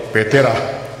le petera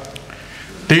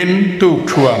tin tu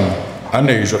thuan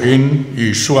anei zo in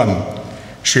isuan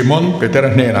Simon petera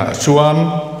nena chuan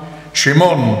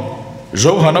Simon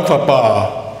zo hana papa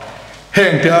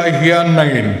heng te ai hian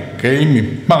nangin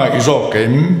keimi manga izo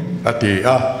kem ati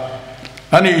a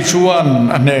ani chuan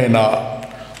anena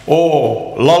o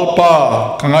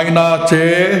lalpa kangaina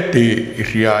che ti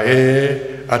ria e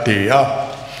ati a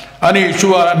ani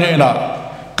chuan anena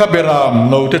kaberam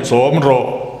no te chom ro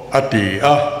ati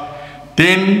a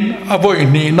tin avoi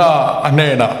ni na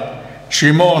anena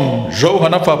Simon zo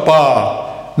hana papa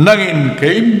nangin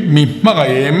keimi manga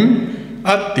em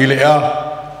ati le a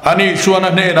ani chuan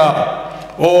anena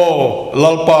o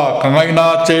lalpa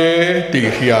kangaina che ti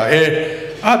ria e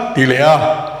ati le a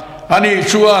ani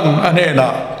chuan anena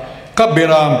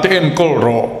kaberam ten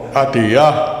kolro atia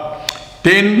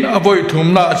tin avoi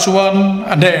thumna chuan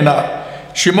anena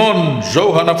Simon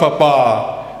zohana papa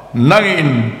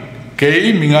nangin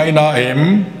kei mingaina em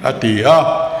atia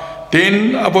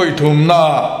tin avoi thumna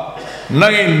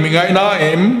nangin mingaina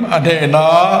em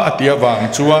anena atia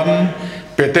wang chuan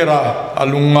petera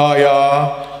alungaya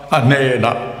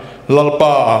anena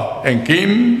lalpa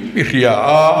engkim iria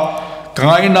a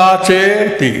kangaina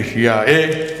che ti ria e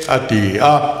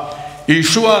atia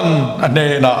isuan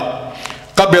anena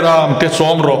kaberam te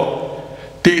somro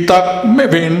ti tak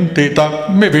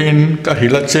mevin ka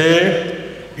hilache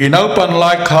inaupan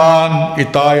lai khan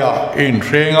itaya in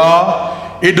renga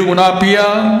iduna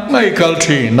piang ngai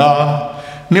kalthina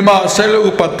nima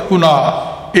selu pathuna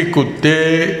ikutte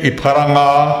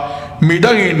ipharanga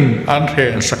midangin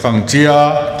anren sakangchia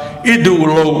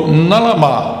idulo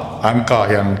nalama angka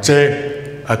yang che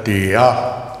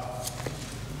atia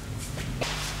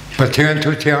Pathian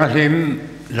thu thiang lim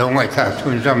lo ngai tha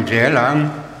thun jam je lang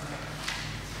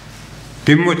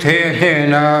timuthe he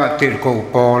na tir ko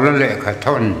pol le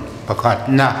khathon pakhat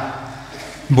na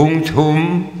bung thum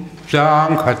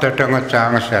chang khatatang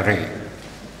chang sare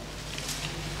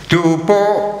tu po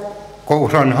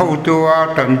Kohhran ho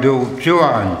tua tam du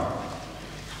chuan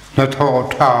na tho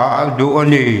tha du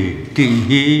ani ti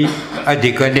hi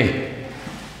adikane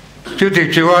chu ti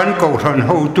chuan Kohhran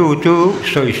ho tu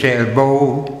soi sel bo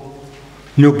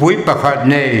nu pui pakhat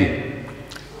nei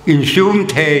in sum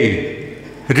thei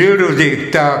riru dik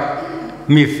tak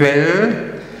mi fel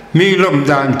mi lom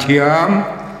dan thiam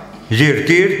zir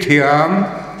tir thiam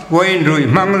wain rui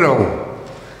mang lo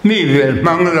mi vel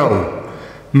mang lo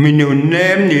minun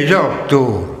nem ni jok tu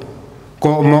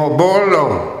ko mo bol lo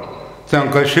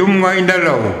sang ka sum ngai na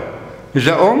lo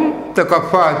za om ta ka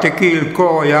fa te kil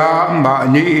ko ya ma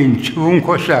ni in chung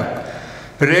ko sak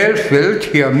rel fel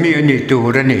thiam mi ni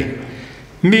tu ra ni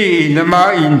mi na ma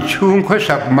in chung ko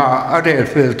sak ma a rel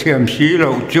fel thiam si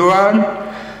lo chuan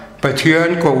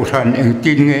Pathian Kohhran eng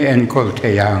tin nge en kol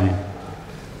theyang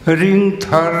ring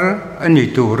thar ani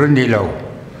tu ra ni lo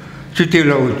Chiti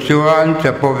lo chuan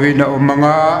cha povina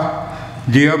omanga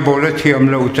dia bola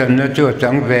thiam lo chan na chu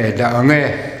chang ve da nge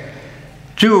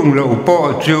chung lo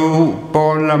po chu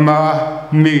pon lama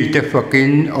mi te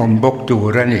fakin om bok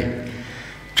tu rani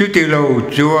Chiti lo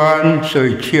chuan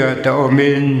soi chia ta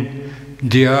omin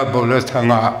dia bola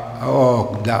thanga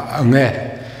ok da nge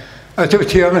a chu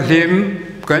thiang lim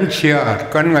kan chia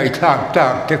kan ngai thak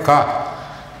tak te kha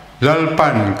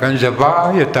lalpan kan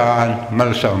zawa yatan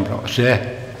mal som lo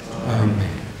se Amen.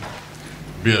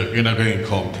 Biak in a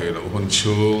Inkhawm the lo hun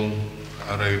chung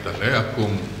arai ta le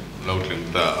akum lo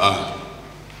tling ta a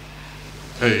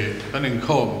hey an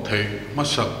Inkhawm the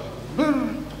masak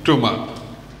tuma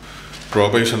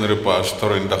probationary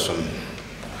pastor induction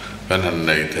kan han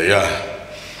nei the ya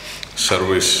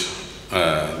service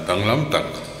dang lam tak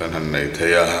kan han nei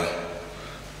theya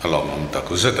alom am tak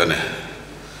zetane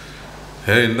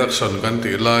he induction kan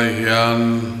ti lai hian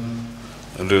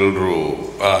ril ru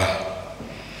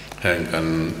heng kan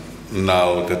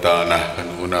nau te ta na kan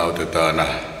unau te ta na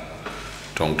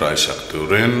trong trai sak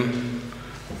turin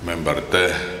member te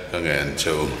kangen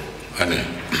cheu ani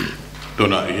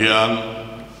tuna hian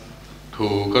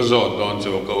thu ka zot don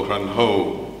cheu Kohhran ho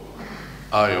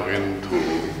ayo in thu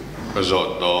ka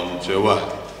zot dom chewa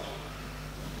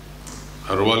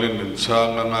arwalin min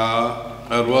chang anga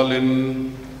arwalin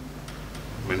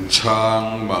min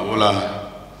chang maula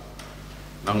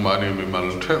nang mani mi mal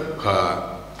thep kha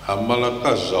amala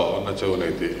ka zo na cheu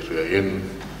nei ti in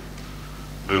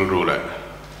ril ru le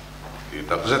ti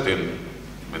tak zetin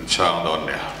min chang don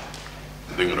ne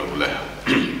ding ro le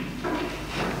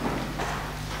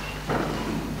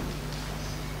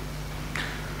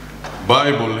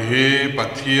Bible hi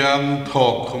pathian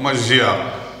thok khoma zia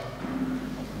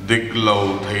dik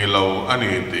lo thei lo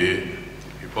ani ti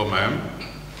ipomem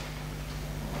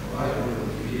Bible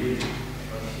hi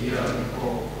pathian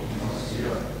thok khoma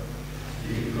zia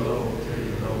dik lo thei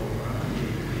lo ani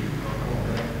ti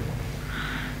ipomem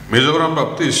Mizoram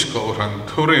Baptist Kohhran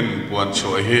thurin puan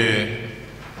cho hi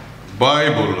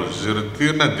Bible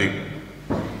zirtirna dik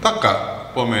taka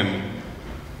pomen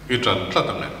itran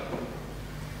tlatangen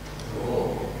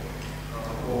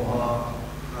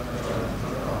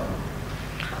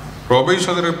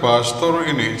Probationary pastor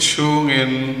ini chung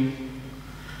in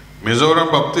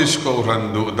Mizoram Baptist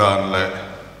Kohhran du dan le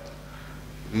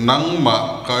nang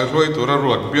ma kai roi tura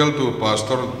ruat bial tu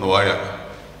pastor nuaya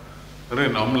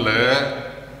rin om le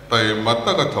tai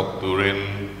mata ka thok turin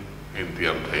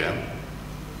intiam thayam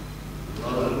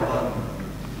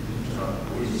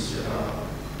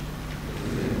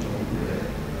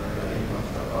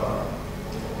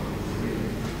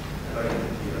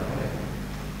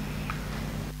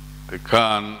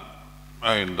kan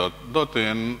ain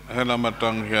dotin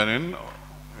helamatang hianin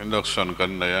induction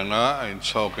kan nayanga ain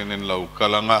chhawkin in lo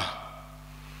kalanga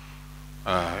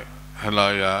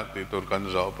helaya titur kan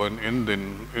zo pon in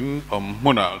din in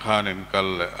muna khanin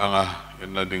kal anga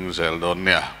in na ding zel don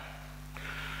nia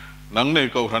nang nei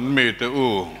Kohhran mi te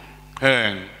u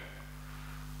heng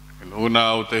in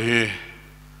unau te hi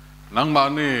nang ma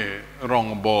ni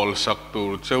rong bol sak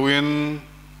tur chewin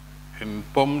in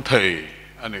pom thei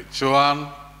ani chuan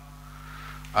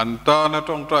anta na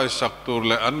tong trai sak tur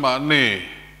le an ma ni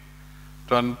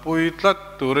tran pui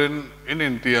tlat turin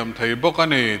in tiam thei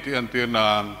bokani ti an ti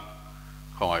nan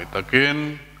khoi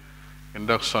takin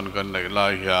induction kan nei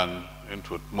lai hian in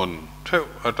thut mun theu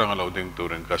atang lo ding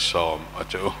turin ka som a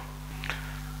cheu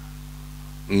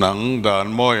nang dan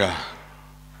moya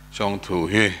chong thu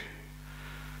hi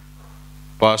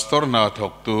pastor na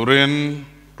thok turin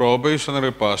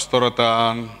probationary pastor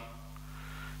atan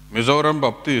Mizoram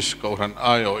Baptist Kohhran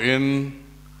ayo in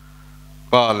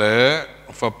pale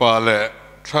fa pale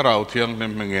tharau thiang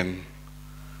nem mengin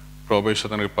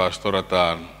probationary pastor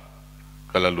atan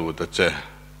kalalu ta che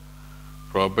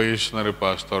probationary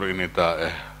pastor inita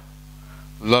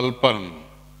lalpan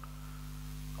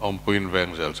ompuin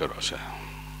veng zel serose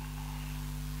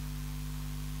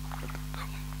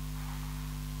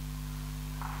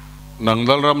nang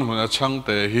dalram huna chang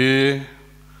te hi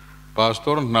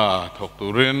pastor na thok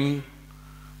turin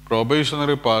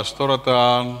probationary pastor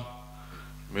atan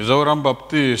Mizoram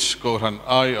Baptist Kohhran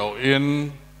ayo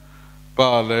in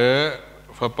pale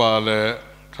fa pale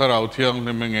tharau thiang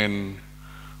nimengin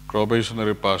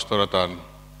probationary pastor atan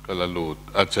kalalut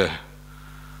ache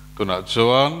tuna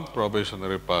chuan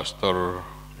probationary pastor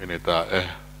inita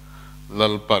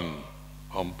lalpan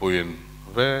ompuin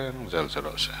veng zel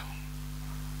serose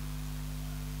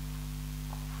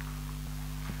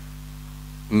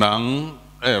nang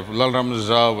lalram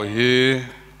zaw hi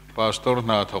pastor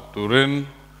na thok turin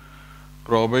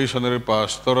probationary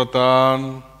pastor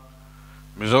atan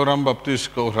Mizoram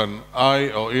Baptist Kohhran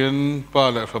ayo in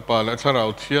pale fa pale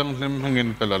tharau thiang nim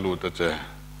hangin kalalu ta che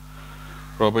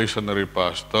probationary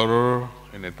pastor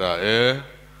inita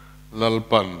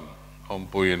lalpan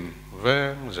ompuin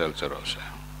veng zel serose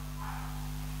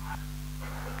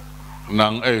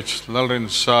nang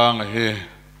lalrin sang hi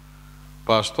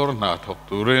pastor na thok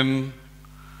turin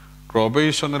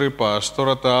probationary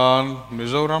pastor atan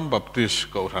Mizoram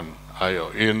Baptist Kohhran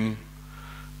ayo in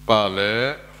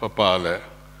pale fa pale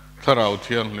tharau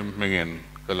thiang lim mengin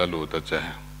kalalu ta che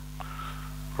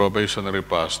probationary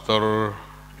pastor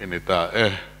inita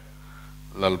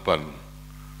lalpan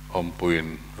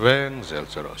ompuin veng zel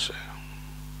serose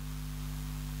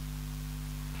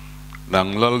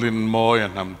nang lalin mo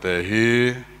yan namte hi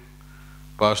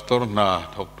pastor na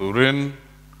thok turin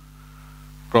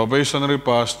probationary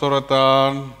pastor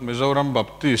atan Mizoram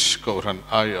Baptist Kohhran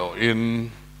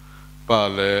in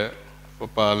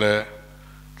pale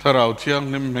tharau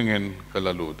thiang nim hengin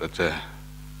kalalut ache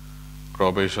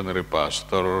probationary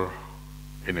pastor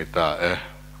inita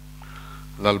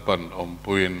lalpan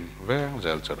ompuin veng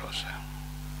zel charose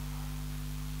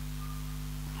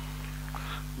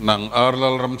nang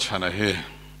arlal ram chana hi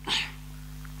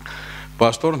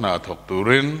pastor na thok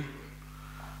turin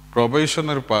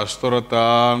probationary pastor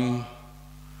atan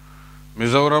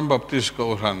Mizoram Baptist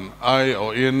Kohhran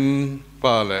in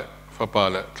pale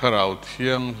tharau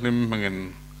thiang lim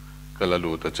hengin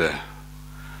kalalut ache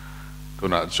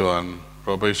tuna chuan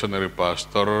probationary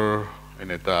pastor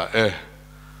inita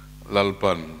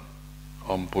lalpan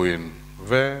ompuin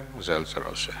ve zel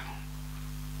charose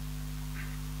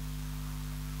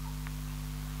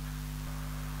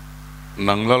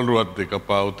nang lal ruat di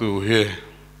kapau tu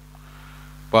hi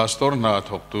pastor na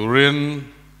thok turin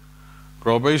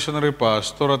probationary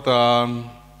pastor atan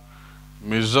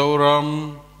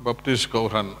Mizoram Baptist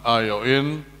Kohhran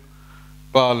in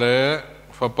pale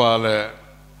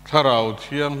tharau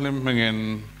thiang lim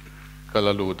hengin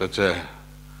kalalut ache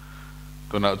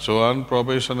tuna chuan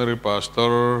probationary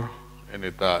pastor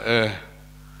inita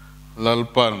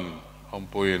lalpan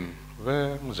ompuin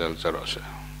veng zel charose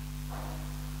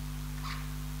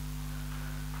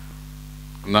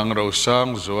nang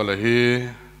rausang zuala hi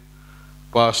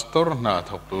pastor na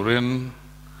thok turin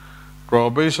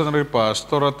probationary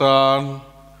pastor atan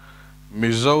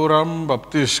Mizoram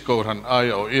Baptist Kohhran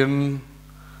in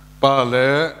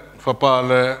pale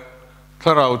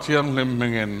tharau thiang lim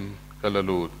hengin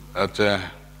kalalut ache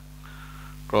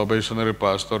probationary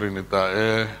pastor inita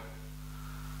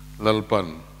lalpan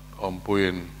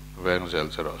ompuin veng zel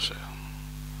charose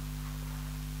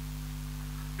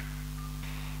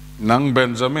nang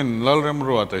Benjamin lalrem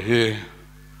ruat hi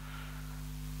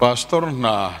pastor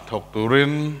na thok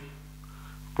turin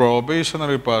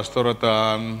probationary pastor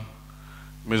atan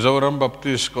Mizoram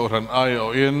Baptist Kohhran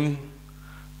in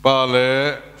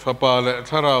pale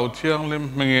tharau thiang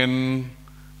lim hengin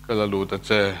kalalut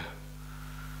ache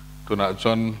tuna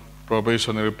chuan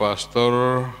probationary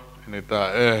pastor inita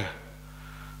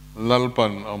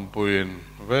lalpan ompuin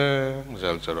veng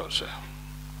zel charose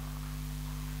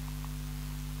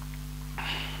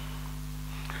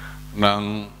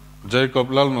nang Jacob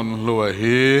lalnon lua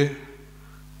hi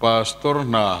pastor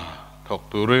na thok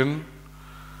turin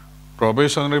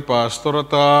probationary pastor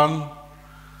atan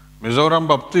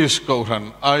Mizoram Baptist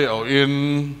Kohhran in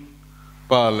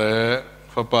pale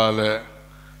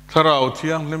tharau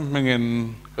thiang lim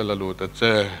hengin kalalut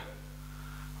ache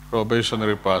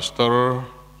probationary pastor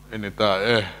inita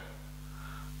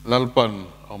lalpan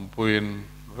ompuin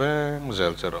veng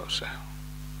zel charose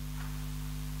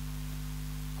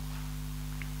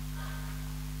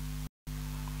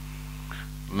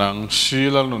nang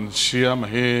silal nun siam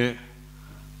hi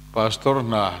pastor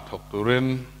na thok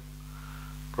turin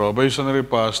probationary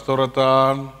pastor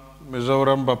atan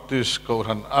Mizoram Baptist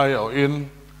Kohhran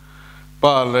in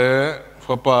pale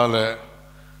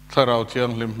tharau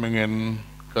thiang lim hengin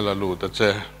kalalut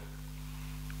ache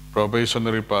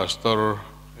probationary pastor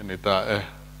inita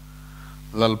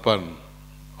lalpan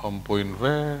ompuin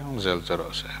veng zel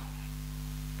charose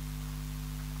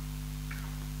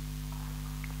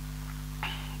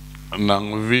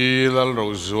nang vilal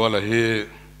rozuala hi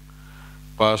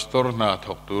pastor na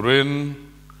thok turin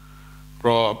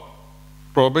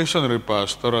probationary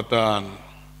pastor atan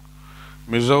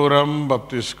Mizoram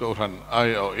Baptist Kohhran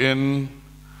in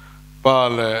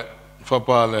pale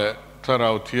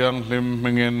tharau thiang lim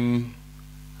hengin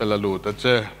kalalut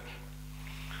ache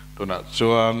tuna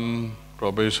chuan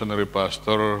probationary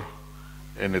pastor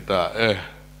inita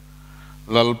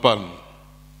lalpan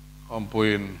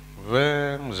ompuin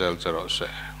veng zel charose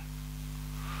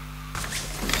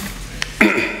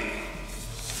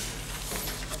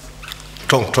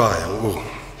trong trai u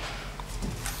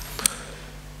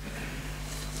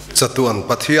chatuan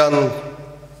pathian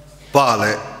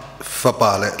pale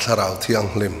tharau thiang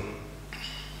lim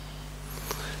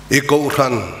i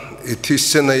Kohhran i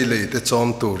thisenai le te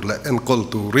chom tur le en kol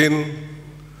turin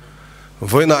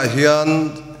voina hian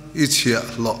i chia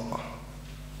lo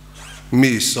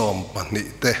mi som pani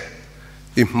te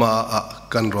i ma a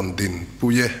kan rondin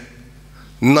puye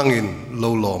nangin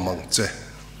lo lo mang che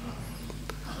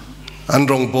an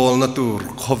rong bol na tur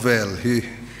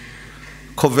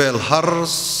khovel har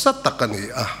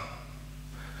satakani a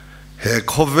he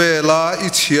khovela i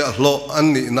chia lo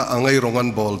ani na angai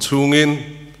rongan bol chungin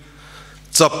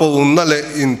chapo na le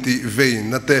inti vein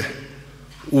na te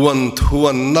uan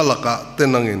thuan nalaka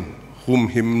tenangin hum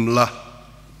himla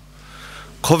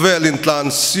khovelin tlan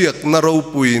siak na ro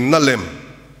pui na lem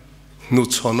nu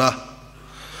chona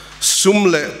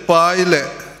sumle pai le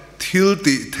thil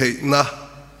ti theina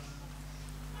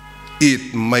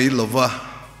it mai lova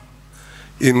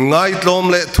in ngai tlom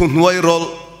le thunwai rol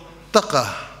taka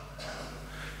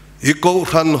i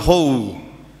Kohhran ho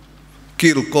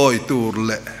kil koi tur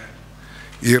le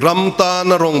i ramta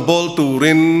na rong bol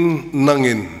turin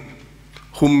nangin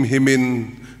hum himin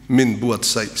min buat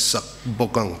sai sak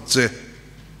bokang che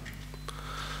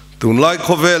tun lai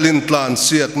khovelin tlan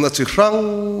siak na chi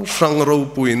rang ro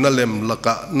pui na lem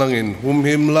laka nangin hum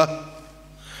him la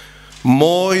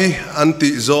moi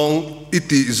anti zong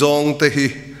iti zong te hi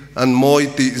an moi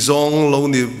ti zong lo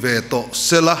ni ve to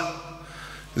sela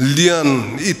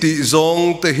lian iti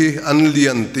zong te hi an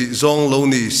lian ti zong lo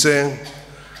ni seng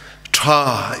tha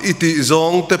iti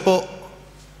zong te po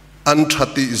an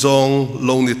thati zong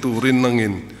lo ni turin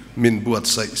nangin min buat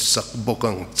sai sak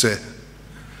bokang che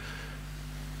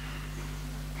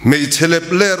mei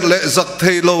chelep ler le zak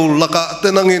thei lo laka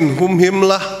te nangin hum him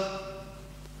la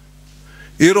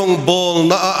irong bol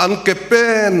na an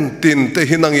kepen tin te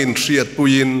hinangin riat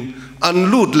puin an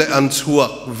lut le an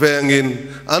chhuak vengin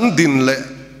an din le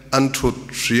an thut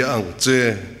riang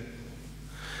che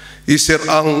iser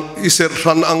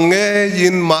ran ang nge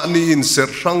yin ma ni in ser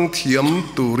rang thiam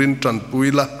turin tran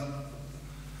puila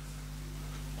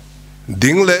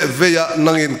ding le veya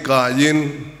nangin ka yin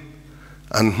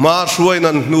an ma suai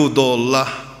nan nu dol la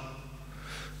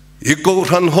i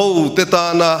Kohhran ho te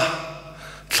ta na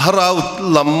tharaut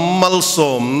lammal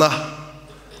som na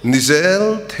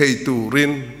nizel thei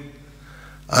turin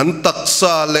an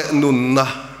taksa le nun na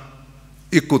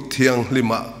ikut thiang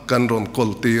lima kan ron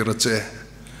koltir che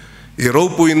i ro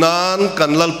puinan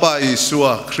kan lalpai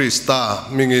suwa Krista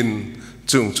mingin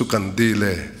chung chukan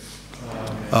dile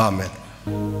amen.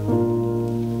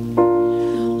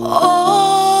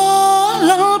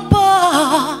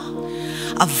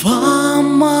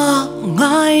 Avama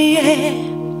ngaye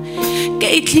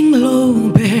Keitling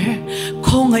lober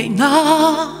ko ngay nga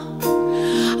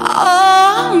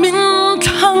amin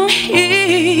thang hi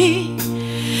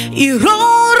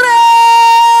irore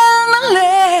na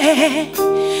le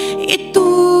itu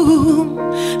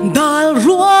dal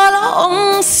ruala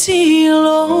ong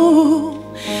silo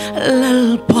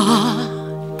lalpa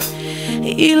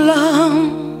ilang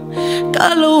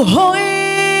kaluhoy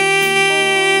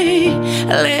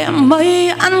le mai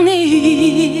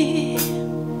ani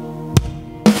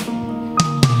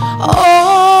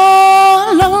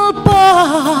oh lalpa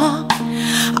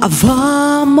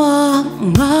avama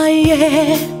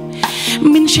ngaye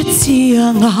min shitsia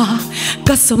nga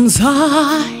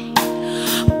kasamzai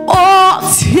o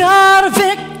tiar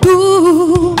vek tu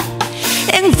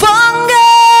eng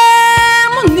vange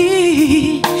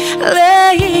muni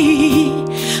lei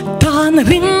tan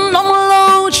rin nong lo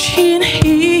chin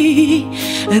hi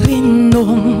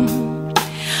rinom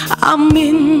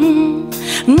amin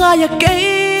ngaya kay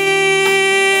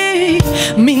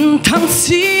min thang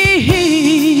si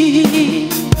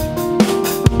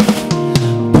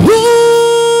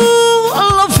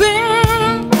loving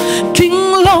king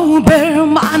lober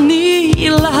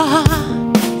manila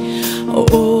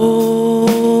o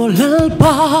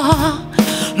lalpa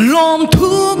lom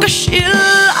tu kashil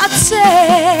atse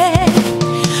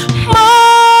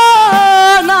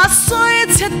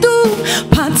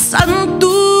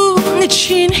Santu ni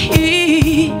chin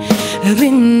hi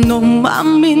rinom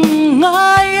amin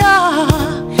ngaya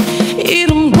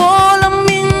irung bolam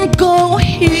min ko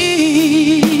hi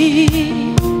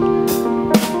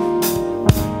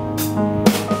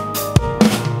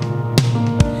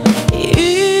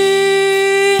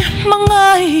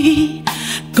mangai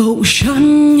câu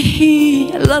shan hi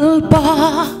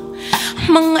lalpa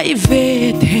mangai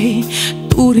ve thei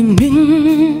turin min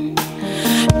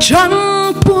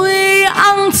Chẳng bùi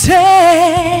ăn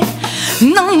thế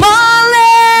nắng má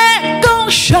lệ câu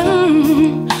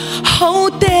sân hậu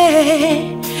tê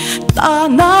ta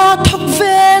na thóc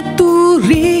về tu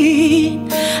ri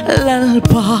lal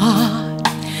ba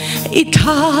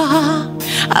itha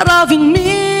ra vinh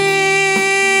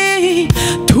mi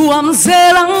thuam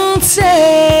dê lăng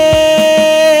tê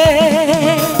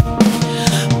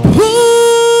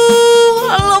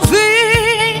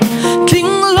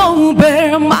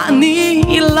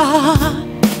Manila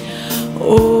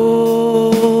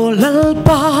oh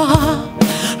lalpa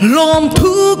lom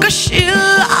tu kashil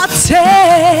ate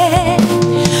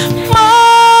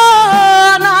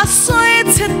mana soi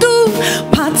te tu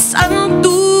pat san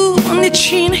tu ni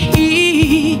chin hi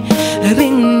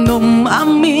rinom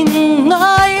amin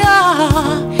ngaya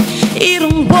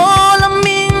irung bolam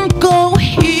min ko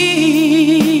hi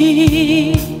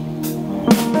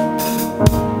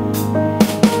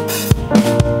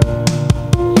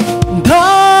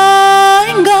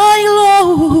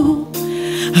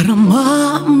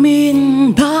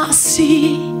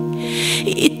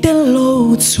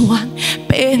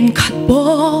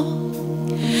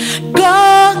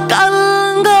cả căn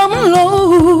ngắm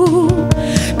lâu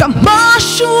cả má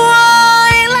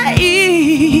xuôi lại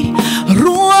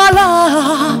rùa la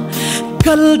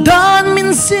kal dan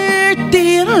min sir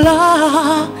tir la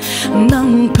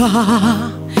nang ka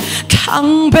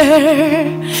thang ber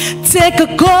te ka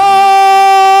ko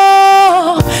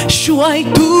xuôi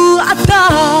tu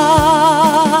atan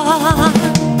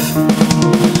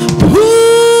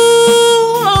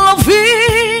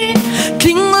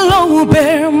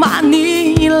ber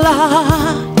manila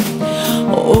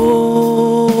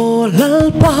o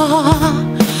lalpa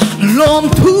lom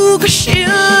thu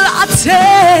kashil ate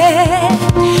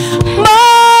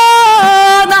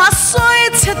mana soi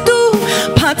tu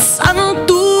pat san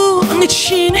tu ni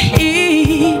chin hi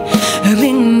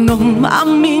ring nom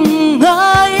amin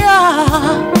ngaya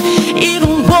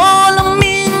irung bolam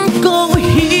min ko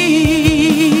hi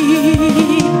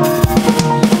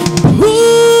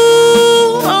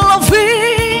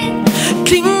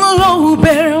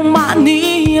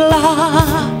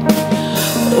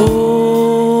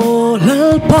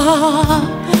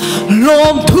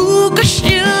lom thu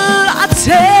kashil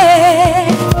ate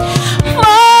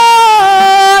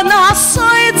mana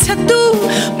soi tu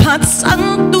pat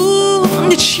san tu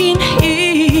ni chin hi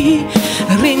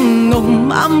ring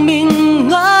nom amin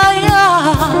ngaya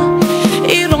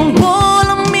irong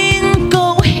bolam min ko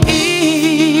hi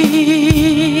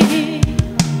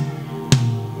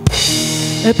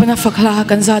e pana fakla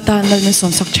kan zatan nal ni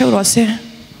son sak cheu ro se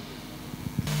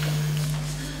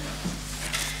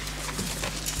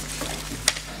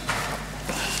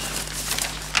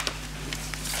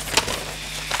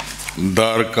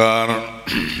Darkar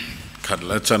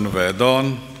Kadlachan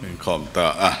Vedon Inkhawm ta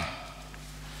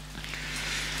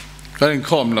Kan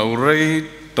Inkhawm lau rei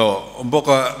to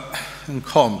boka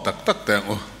Inkhawm tak tak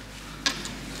teng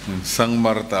sang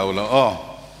mar tau la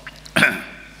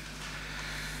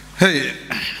hey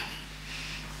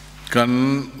kan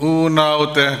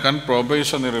unau te kan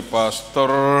probationary pastor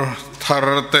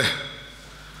tharte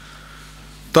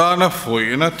ta na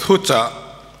foi na thucha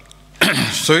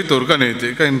soi tur kan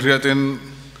iti kan riatin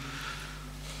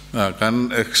kan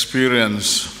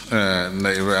experience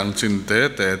nei rang chin te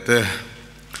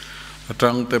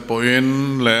atang te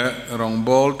poin le rong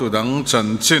bol tu dang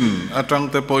chan chin atang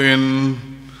te poin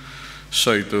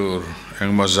soi tur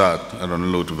eng mazat aron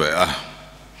lut ve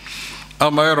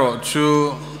amai ro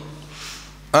chu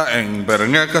eng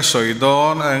bernga ka soi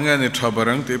don eng ni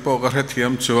thabarang ti po ka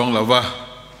rethiam chuang lawa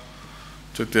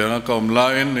chu tiang kom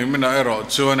lain ni mina ero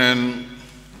chuanen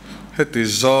heti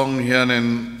zong hianen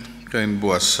kain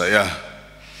buas saya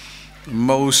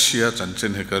mausia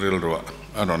chanchin hekaril ro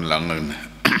anon langan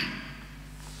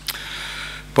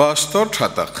pastor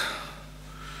thatak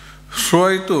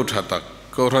soi tu thatak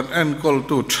Kohhran en kol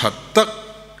tu thatak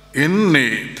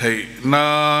inni thei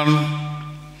nan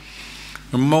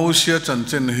mausia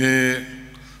chanchin he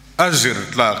azir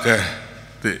tla ke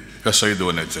ti ka soi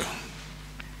do ne chu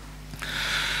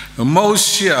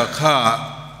mausia kha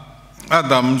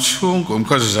Adam chung kum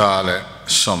ka zale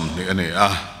som ni ani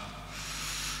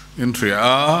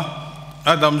intria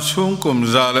Adam chung kum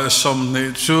zale som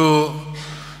ni chu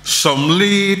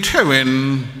somli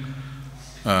thewen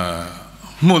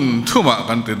mun thuma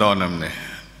kan ti donam ne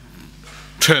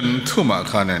then thuma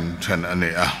khanen then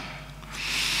ani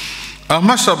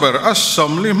masaber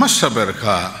somli masaber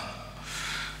kha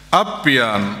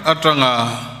apian atanga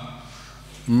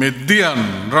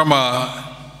median rama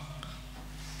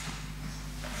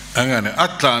angane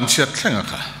atlan siat thenga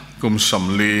kha kum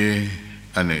somli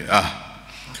ani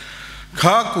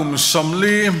kha kum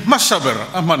somli masaber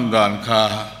amandan kha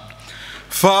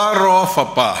faro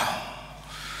fapa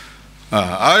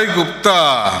ai gupta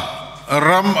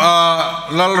ram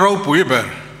lalro puiber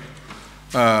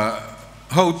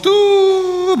how tu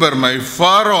ber mai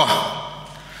faro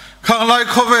khang lai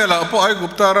khovela po ai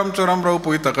gupta ram churam ro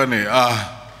pui takani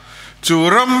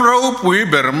churam ro pui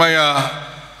ber maya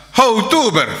how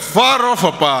tu ber faro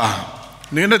fapa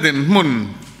nina din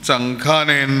mun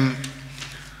changkhanen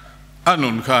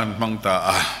anun khan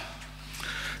mangta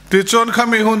ti chon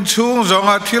khami hun chung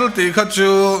zonga thil ti kha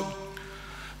chu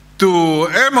tu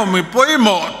emomi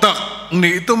poimo tak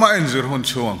ni tuma enjur hun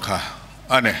chung kha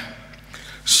ane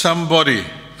somebody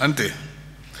ante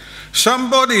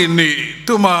somebody ni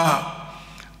tuma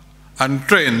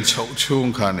untrained chau chung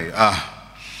kha ni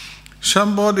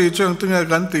somebody chung tinga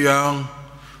kan tiang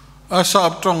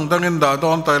asap trong dangin da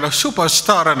don tai la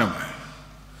superstar ane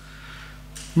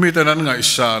mi tanan ngai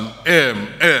san em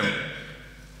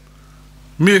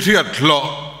mi riat lo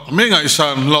mi ngai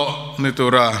san lo ni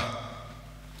tura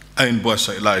ain buat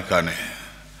sai lai kane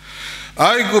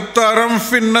ai gupta ram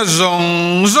fin na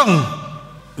zong zong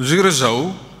zir zo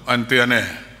an tiane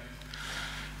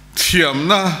thiam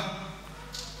na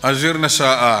azir na sa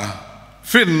a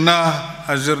fin na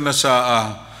azir na sa a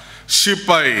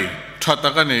sipai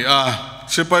thatak ani a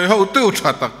sipai ho tu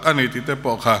thatak ani ti te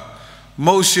po kha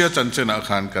mosia chanchena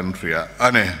khan kan ria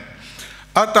ane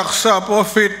atak sa po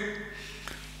fit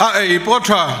a ei po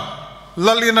tha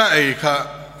lalina ei kha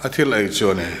athil ei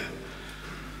chone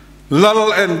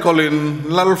lal en kolin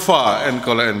lal fa en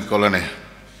kolane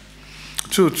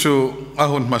chu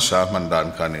ahun masa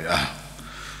mandan kani a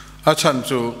achan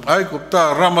chu ai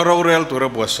gupta ramaro rel tura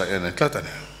buasa ene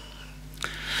tlatane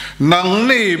nang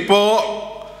ni po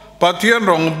pathian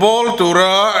rong bol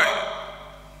tura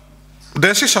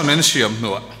decision en siam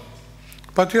nuwa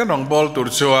pathian rong bol tur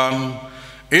chuan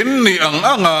in ni ang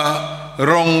anga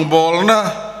rong bol na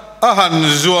ahan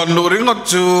zuan lu ringot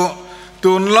chu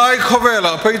tun lai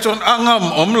khovela peichon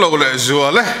angam omlo le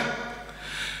zuale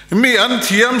mi an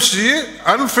thiam si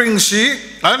an fring si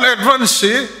an advance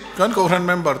si kan Kohhran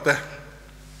member te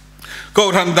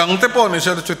Kohhran dang te po ni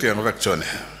sa chu tiang vek chone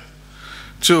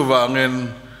chu wangin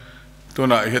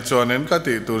tuna hi chonen ka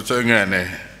ti tur cho nge ne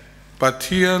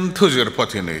pathian thuzir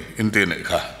pothini intine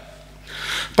kha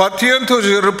pathian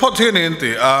thuzir pothini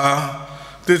inti a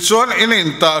ti chon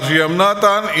in ta riam na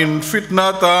tan in fit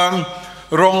na tan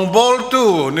rong bol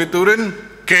tu ni turin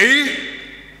kei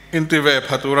inti ve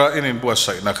phatura in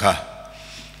buasai na kha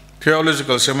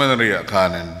theological seminary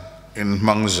khanen in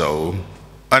mangzau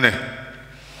ane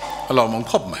alo mong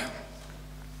khop ma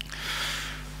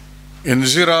in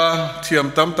zira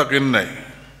thiam tam takin nei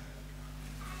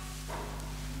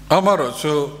amaro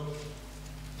chu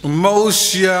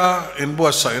mosia in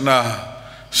buasai na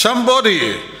somebody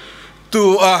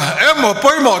tu emo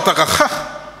poimo takakha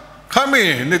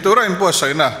kami ni tura in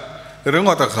buasai na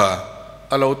ringo takha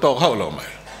alo tok hau lo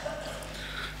mai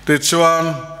ti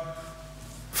chuan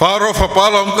faro fa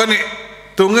palom kani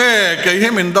tunge ke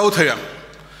himin dau thayang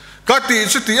kati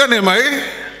chuti ane mai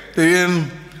tin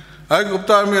ai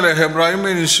gupta mi le hebrai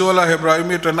mi ni sola hebrai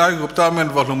mi tan ai gupta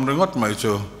men volum ringot mai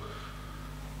chu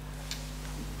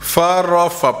faro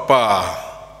fa pa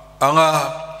anga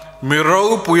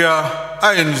miro puya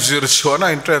ain zir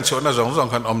chona in tren chona zong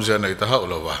zong kan omja nei ta hau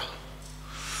lo wa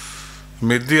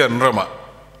midian rama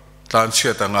tan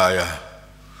chia ta nga ya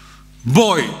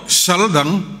boy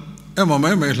saldang emo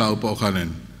mai mai lau po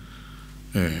khanen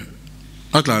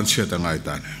atlan chia ta ngai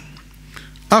ta ne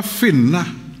afin na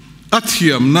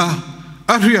athiam na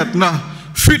ariat na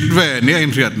fit ve ni in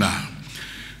riat na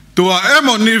tua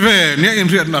emo ni ve ni in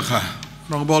riat na kha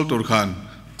rong bol tur khan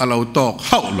alo tok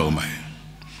hau lo mai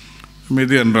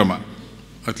midian rama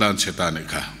atlan chia ta ne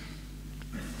kha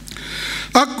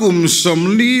akum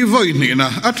somli voi ni na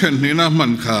athen ni na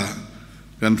man kha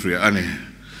kan ria ani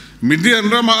midian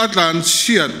rama atlan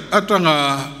siat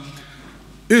atanga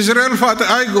Israel fata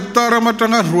ai gupta rama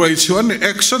tanga ruai chuan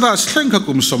exodus thleng kha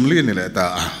kum somli ni le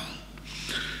ta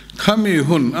khami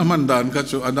hun amandan ka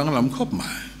chu adang lam khop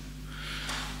mai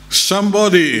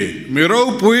somebody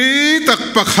miro pui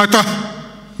tak pakhata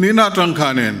ni na tang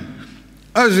khanen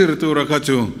azir tu ra kha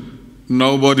chu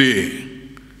nobody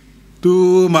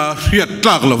tu ma riat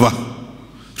tlak lova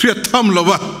riat tham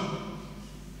lova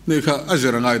ni kha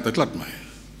azir ngai ta tlat mai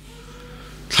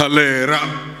thale ra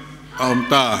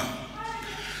amta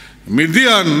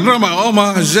midian rama oma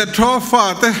zetho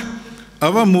fate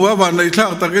ava muwa ban nei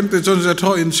thak takin ti chon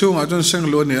zetho in chung a chon seng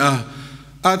lo ni a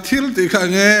athil ti kha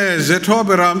nge zetho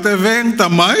beram te veng ta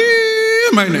mai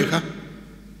nei kha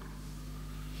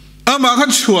ama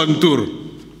khan chuan tur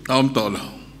am to lo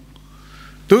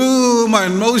tu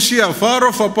man mosia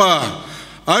faro fapa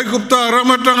ai gupta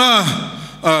ramatanga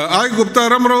ai gupta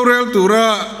ramro rel tura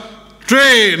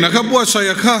train na kha bua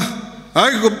saya kha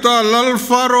ai gupta lal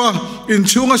faro in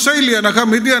chunga sailia na kha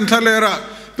midian thalera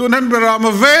tunan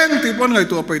berama veng ti pon ngai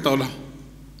tu pai to lo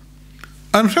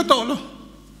an sa to lo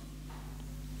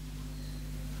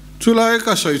chulai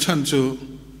ka sai chan chu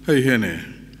hei hene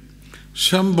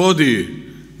somebody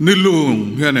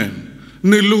nilung hene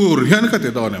nilur hen ka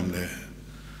te to nam le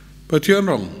pathian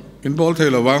rong in bol thei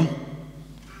lawang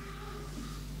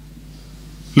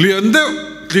lian deu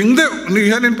ling deu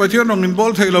ni hen in pathian rong in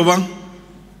bol thei lawang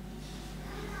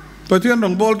pathian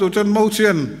rong bol tu chen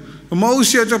mau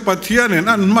sia cho pathian en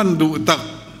an man du tak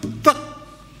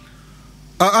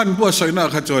a an po sai na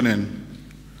kha chonen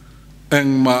eng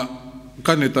ma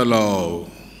kanita lo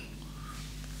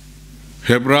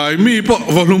hebrai mi po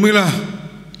volumila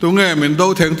tu nge men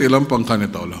do theng ti lam pang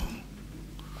kanita lo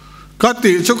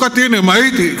kati cho kati ne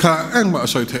mai ti kha eng ma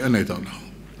soi the anei to lo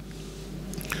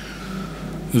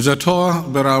zatho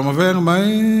beram veng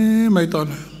mai ton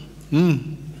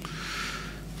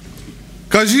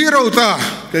ka zero ta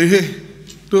kai he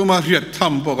tu ma riat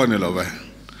tham po kan lo ba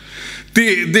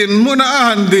ti din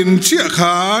muna han din chia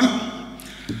khan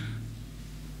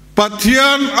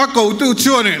pathian a ko tu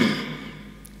chuanin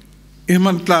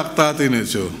iman tlak ta ti ne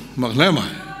chu mak le ma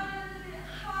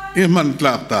iman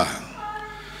tlak ta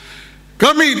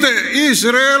kami te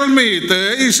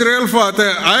Israel fa te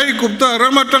ai kupta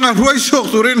ramatanga ruai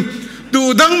sok turin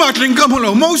tu dang matling kam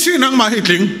lo mo si nang ma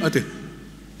hitling ati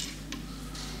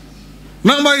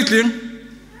nang ma hitling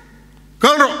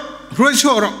kalro ruai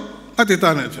sok ati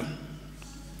ta ne chu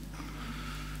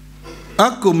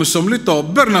aku musomli to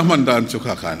berna mandan chu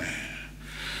khakane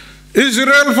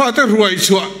Israel fa te ruai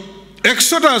chua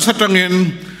Exodus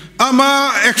hatangin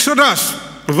ama Exodus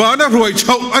vana ruai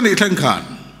chau ani thang khan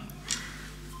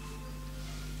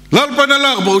lal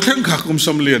panalak bo thang kha kum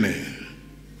somliane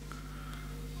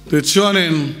te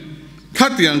chuanin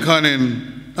khatiang khanin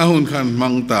ahun khan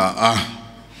mangta a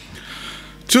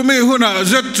chumi huna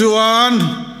zat chuan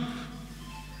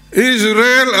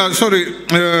Israel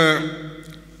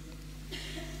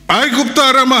ai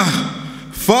gupta rama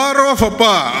Pharaoh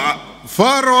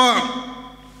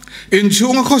in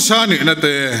chunga khosani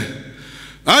nate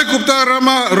ai gupta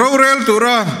rama rorel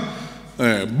tura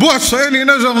buat saya ni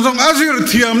na zong azir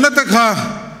thiam na ta kha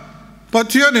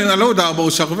Pathianni alo da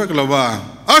bo sakvek lawa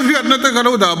ariat na ta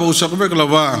alo da bo sakvek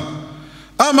lawa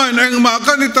ama neng ma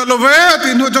ka ni ta love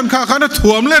tin ho jon kha na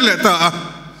thuam le ta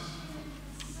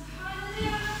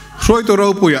soi to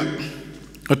ro puya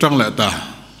atang le ta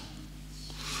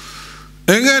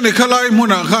enge ni khalai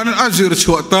muna khan azir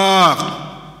chuata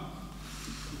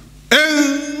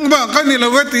eng ba ka ni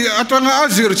lawati atang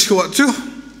azir chuat chu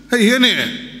hei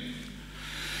ne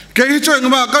kaya hicho ang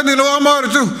mga kanilo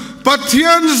amar ito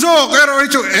Pathian zok ero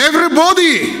hicho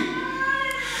everybody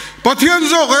Pathian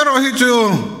zok ero hicho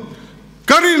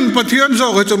karin Pathian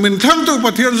zok hicho mintang tu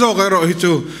Pathian zok ero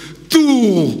hicho tu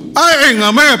ay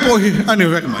nga may po ani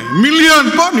vek may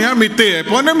million po niya mi te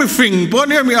po niya mi fing po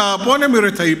niya mi a po niya mi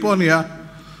retay po niya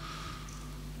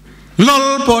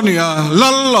lal po niya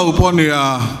lalaw po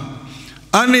niya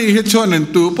ani hicho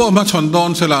nintu po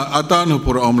machondon sila atan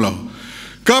hupuro omlaw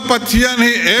ka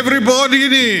Pathianni everybody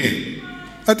ni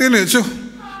atine chu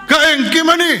ka eng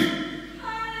kimani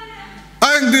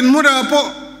aeng din muna po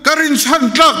karin san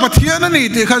tlak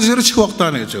Pathianni ti khazir chhuak ta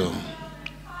ne chu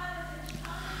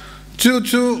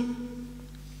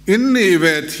inni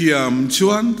ve thiam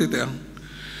chuan ti tang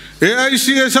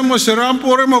AIC samo seram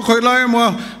pore mo khoilai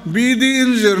mo BD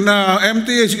injirna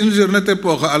MTH injirna te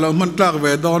po ka alo man tlak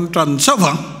ve don tran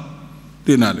savang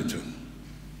tinale chu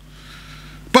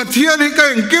Pathianni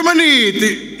ka eng kimani ti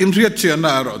imriat chian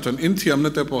na ro chon in thiam na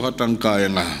te po hatang ka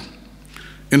nga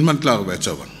in man tlak ve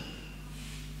chawang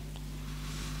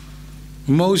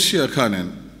Moshe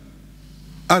khanen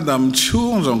Adam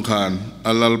chung zong khan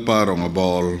alal parong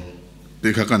bol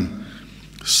ti khakan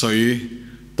soi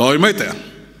toy mai te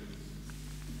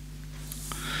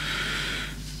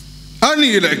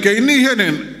ani le ke ni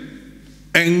henen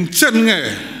eng chen nge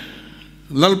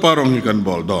lal parong hi kan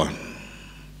bol don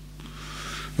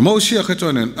Moshe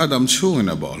khachonen Adam chung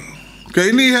na bol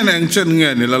ke ni henen eng chen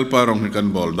nge ni lal parong hi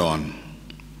kan bol don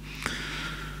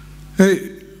hey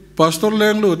pastor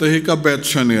leng lu te hi ka bet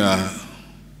chania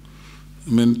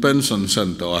min pension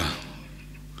santo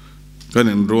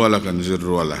kanin ruala kan zir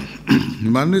ruala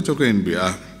mani chokin bia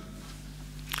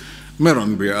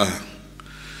meron bia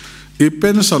I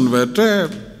pension vete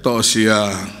to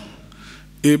sia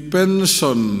I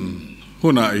pension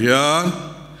huna ya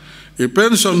I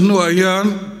pension nuwa yan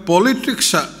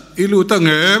politics sa ilu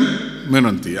tangem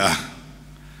meron tia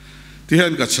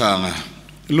tihan katsanga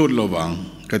lud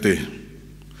lobang kati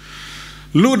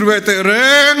lud vete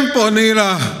reng po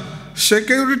nila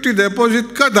security deposit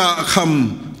kada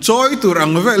kham choi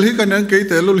turang vel hi kanang ke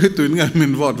telul hituin nga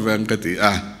min vote veng kati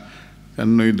kan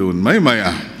noi dun mai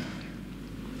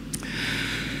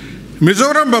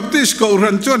Mizoram Baptist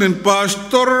Kohhran chuan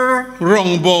pastor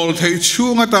rongbol thei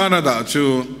chunga tana da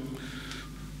chu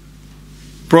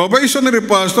probationary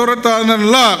pastor tanan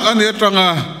lak ani atanga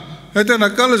etena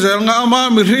kalzel nga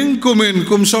ama mi ring kumin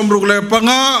kum somruk le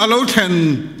panga alo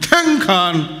theng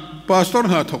khan pastor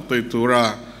ha thok tei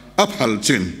tura aphal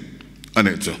chin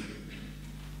ane chu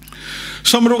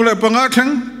somruk le panga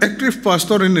theng active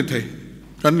pastor in ni thei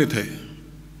kan ni thei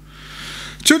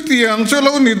chutiang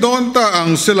chalo ni don ta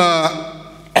ang sila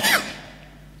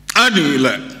ani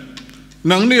le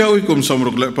nang ni hoi kum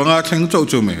somruk le panga theng chau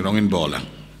chu me rongin bola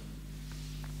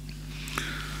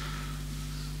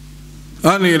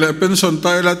ani le pension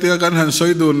tai la tia kan han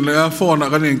soi dun le phone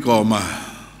kan Inkhawm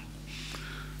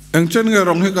eng chen nge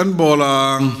rong hi kan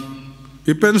bolang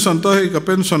I pension to hi ka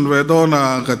pension ve do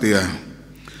na ka tia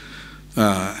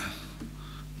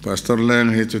pastor leng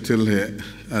hi chutil he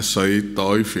a soi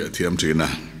toi fi thiam china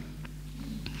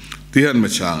tian ma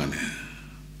chang ne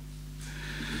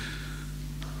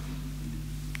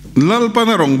lal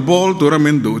panarong bol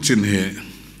turamin du chin he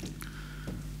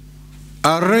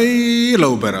arai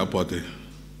lo bera pote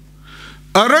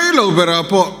arai lo bera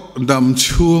po dam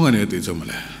chung ane ti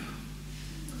chomale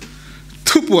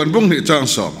thupuan bung ni chang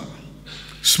som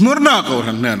smurna ko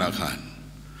han na khan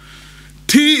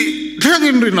thi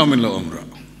thangin rinom lo omra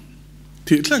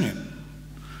thi thangin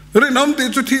rinom ti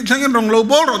chu thi thangin rong lo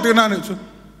bol ro ti na ne chu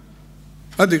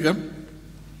adikam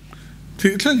thi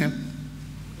thangin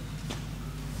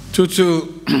chu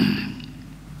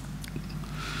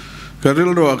karil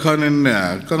ro khanin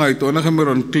ne ka ngai to na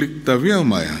khameron click ta via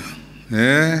maya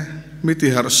miti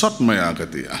har sat maya ka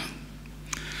ti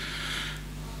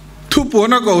thu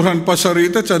pona Kohhran pasari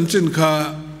ta chanchin kha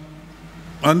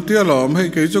antia lom hei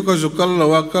ke chu ka zukal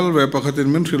lawa kal ve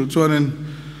pakhatin min thil chuanin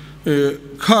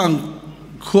khang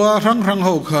khwa rang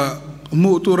ho kha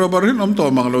mu tu ra barin om to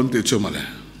manglon ti chumale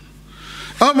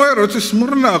amai ro chi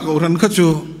smurna Kohhran kha chu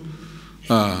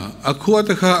a khwa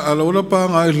ta kha alo la pa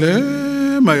ngai le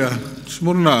maya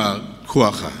smurna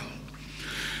khwa kha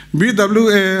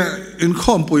BWA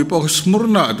Inkhawm pui po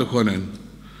smurna ta khonen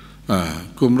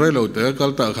kumrai lo te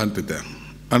kalta khan ti tang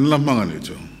an lamang ani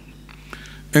chu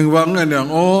engwang ne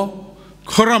ang o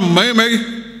khoram mai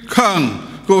khang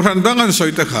Kohhran dangan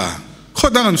soita kha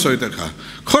khodangan soita kha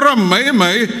khoram mai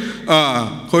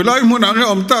khoilai mun ang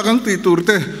om ta kang ti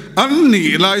turte an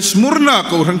ni lai smurna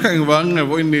Kohhran kha engwang ne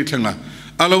voi ni thanga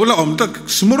alo la om ta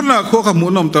smurna kho kha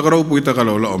mun om ta ro pui ta ka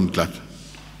lo la om tlat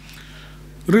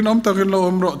rin om ta kin lo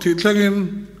om ro thi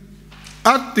thlangin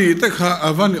ati te kha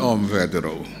avani om ve de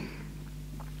ro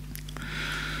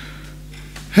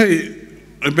hey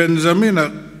Benjamin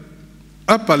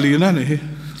apalina ne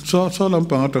so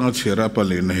lampang atang chira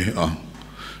apalina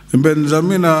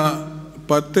Benjamin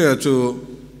pate chu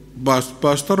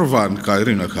pastor van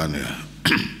kairing khane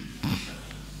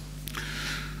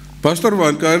pastor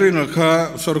van kairing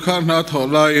kha sarkar na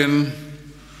tholain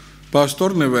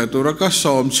pastor ne ve tura ka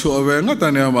som chu awenga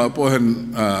tania ma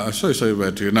pohen soi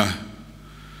vetina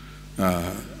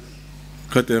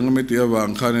kateng mi tia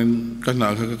wang khanin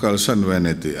kana kha kal san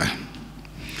veneti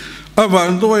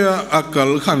awan doya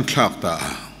akal khan thak ta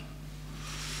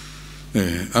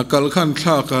akal khan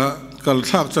thak ka kal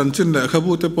thak chan chin le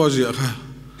khabu te poji kha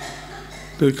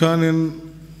te khanin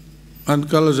an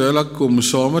kal zela kum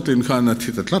somatin khana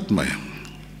thitatlat mai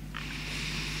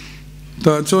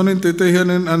ta chonin te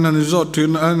hianin an zot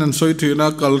thin an soi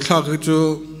thina kal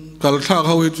thak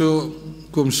ho chu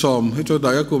kum som hi chu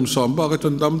daya kum som ba ka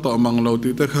chon dam to manglo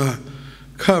ti te kha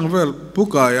khang vel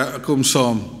pukaya kum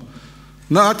som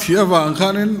na thia wang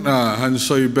khanin han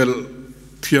soi bel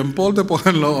thiam pol te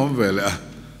pohan lo om vel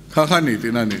kha khani ti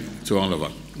na ni chuang la ba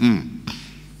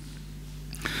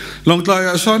long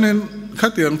tlaya sonin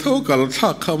khatiang tho kal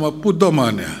thak khama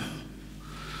pudoma ne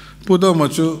pudoma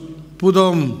chu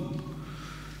pudom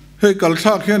he kal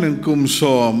thak hianin kum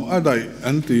som adai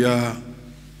antia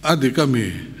adikami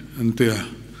antia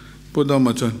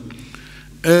pudoma chan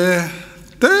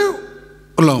te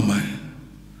lo mai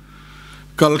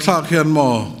kal thak hian mo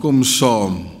kum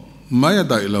som mai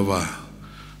adai lawa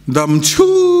dam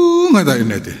chung adai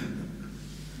ne te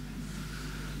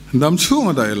dam chung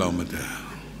adai lo ma te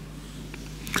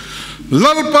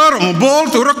lal parong bol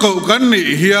tu ra ko kan ni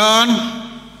hian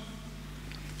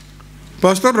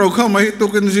pastor ro kha mai tu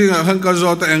kin jinga han ka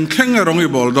zo ta eng kheng rong i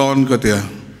bol don ka tia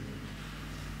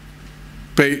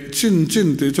pe chin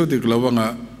ti cho dik lawanga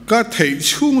ka thei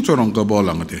chung chorong ka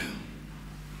bolang te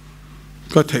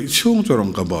ka thei chung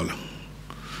chorong ka bolang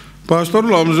pastor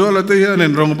lom zo la te hian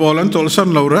en rong bolan tol san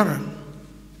lo ra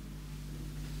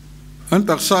an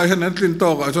tak sai han atlin to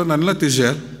ka cho nan la ti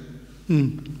zel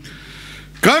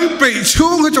kan pe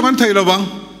chung cho kan thei lawang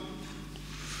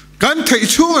kan thei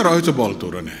chung ro cho bol tu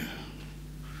ra ne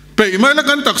pe mai la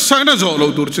kan tak sai na zo lo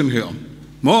tur chin hiam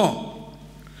mo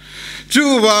chu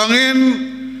wangin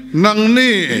nang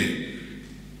ni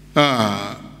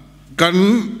kan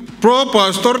pro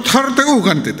pastor thar te u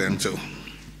kan ti teng chu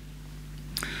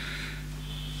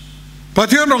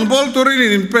pathian rong bol turin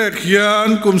in pe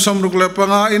khian kum sam ruk le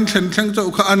panga in thlen thleng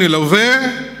chau kha ani lo ve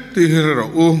ti hero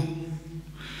u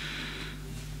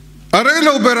are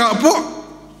lo bera po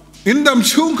indam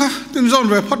chung kha tin zon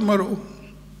ve phat maro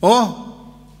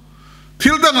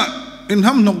thil danga in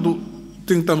ham nok du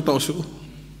ting tang to su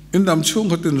indam chung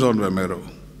kha tin zon ve mero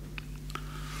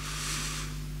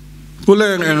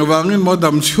puleng eng wangin mo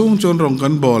dam chung chon rong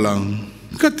kan bolang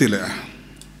katile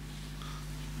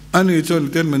อันนี้จน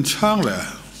เต้นมันช่างแหละ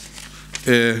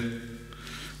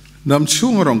นำช่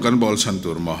วงรองกันบอลสันตุ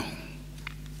รมา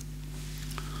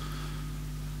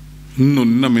นุ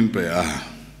นน้ำมินเปะ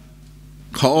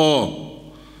เขา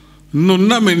นุน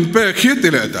น้ำมินเปะคิดติ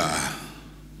เลตา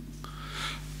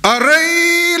อะไร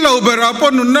เราเบราป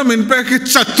นุนน้ำมินเปะคิด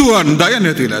จัตุอันได้ยัง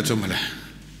ติเลจุมาเลย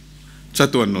จั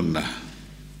ตุอันนุนนะ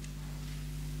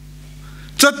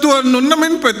จัตุอันนุนน้ำมิ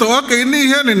นเปะตัวกินนี่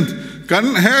เห็นกัน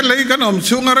เฮเลยกันอม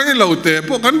ช่วงอะไรเราเตะพ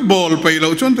วกกันบอลไปเรา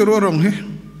ชนตัวรองเฮ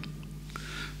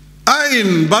ไอ้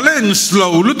บาลานซ์เรา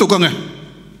ลุตุกังไง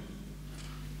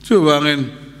ช่วยว่าไง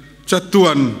จัดตัว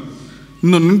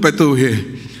นุนไปตัวเฮ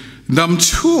ดำ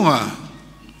ช่วง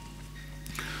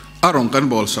อารมณ์กัน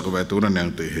บอลสักแบบตัวนั้นยัง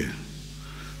ตีเฮ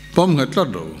ป้อมเห็ดลัด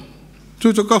เรา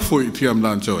จู่ๆก็ฝุ่ยเทียมล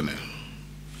านโจเนี่ย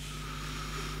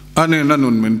อันนี้นั่นนุ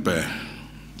นมันไป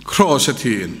ครอส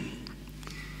ทีน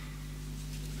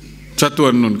จัดตัว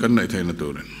นุนกันในไทยนั่นตัว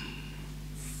นั้น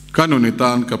การนุนนิต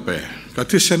านกับเปกับ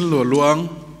ที่เส้นหลวงหลวง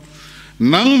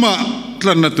นังมาต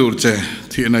ลันนัตูร์เจ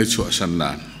ที่ในชัวสันน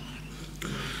าน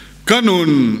กันุ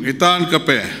นอิตานกะเป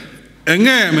เองเ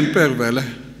ง่มันเปรเวล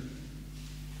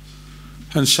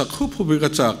หันสักฮุบฮุบกระ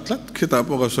จากลัดคิดอาป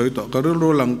กสอยต่อกระ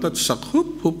รู้หลังตัดสักฮุบ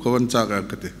ฮุบกวันจากกัน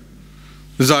ติ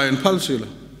ใจอันพัลสิล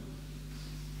ะ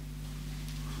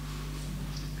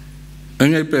เอง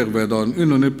เง่เปรเวดอนอิ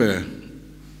นุนิเป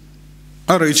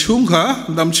อะไรชุ่งขา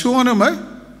ดำชุ่งนะไหม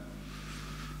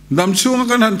ดำช่วง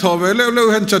กันหันถอเวลเร็ว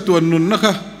ๆหันจัดตัวนุนนะค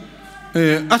ะ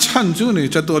อาชันจูนี่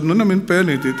จัดตัวนุนนั่นมันเป็น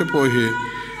นี่ที่ตะโพเฮ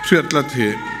เทียดละเท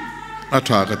อาถ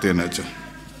ากเตนะจ๊ะ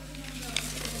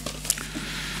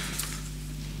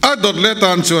อาดดเลต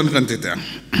านชวนกันติดยัง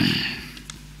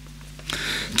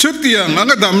ชุดยังอัน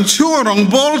ก็ดำช่วงรอง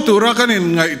บอลตัวรักกันยัง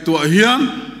ไงตัวเฮียน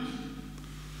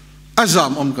อาจา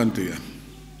มอมกันตีย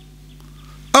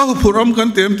เอาผู้อมกัน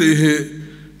เต็มตีเฮ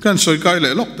กันสวยกายเล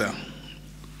ยล็อกแต่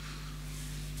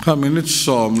ข้ามินิส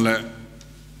อมและ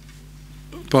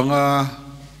ปังอา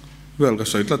เวลก็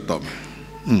ใส่ตัดต่อม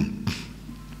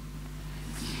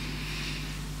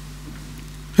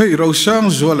ให้เราสร้าง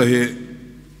ส่วนอะไร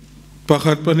ประ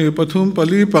คัดปนิปทุมป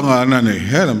ลีปังอานั่นเอง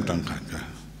ให้ลำตังกันกัน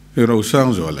ให้เราสร้าง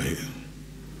ส่วนอะไร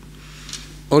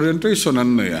orientation นั่น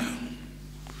เนี่ย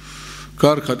ก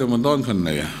ารขัดมันต้นขันเ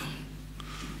นี่ย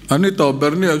อันนี้ต่อแบ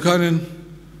บนี้ข้านี่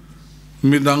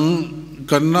มีดัง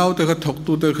กันน่าแต่ข้าถก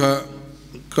ตัวแต่ข้า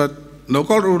ก็เรา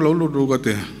ก็รู้กันเถ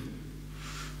อะ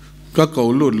ก็เก่า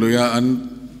หลุดเลยอัน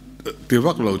ที่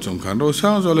วักเราจงขันเราสร้า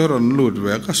งจะเลยรอนหลุดแหว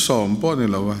ก็สอมป้อนนี่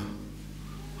เราวะ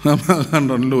มากัน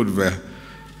รอนหลุดแหว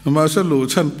มาสรุป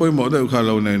ชั้นป่วยหมอได้ข้าเ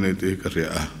ราในตีกระเรีย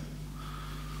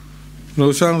เรา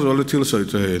สร้างจะเลยที่เราใส่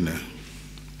ใจเนี่ย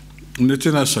นี่จะ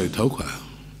น่าใส่เท้าขา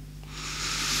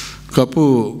กับ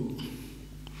ผู้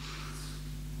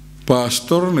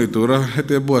pastor ni tura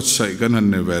hete buat sai kan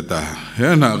han neveta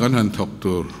ya na kan han thok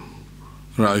tur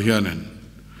rahianen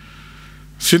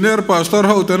senior pastor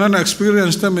hote nan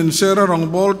experience ta min sera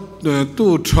rong bol tu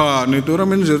tha ni tura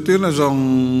min zirti na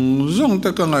zong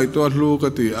ta ka ngai to lu ka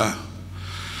ti a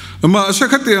ma se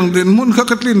khati ang din mun kha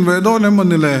katlin ve do ne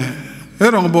man le he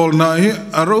rong bol na hi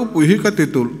aro pu hi ka ti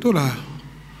tul tu la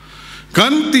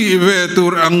kan ti ve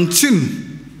tur ang chin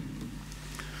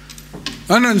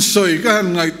อันนั้นสวยกัน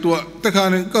ไงตัวแต่การ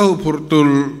นี้ก็หูผุดตุล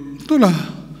ตัวละ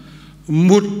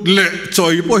มุดเละจอ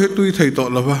ยพอเหตุที่ไทยต่อ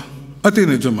ละวะอาทิตย์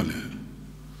นี้จะมาเลย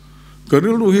ก็เ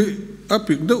รื่องรู้ให้อ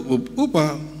ภิกษ์เดือบอุปะ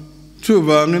ช่วย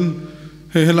วางเงิน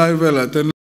ให้ไล่เวลาแต่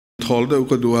ทอลเดือบ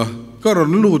ก็ดูว่าก็รอ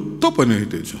นลูดตบไปใน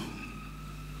ที่จ้ะ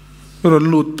รอน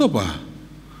ลูดตบอ่ะ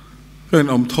เป็น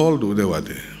อมทอลดูเดี๋ยวเ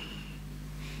ดี๋ยว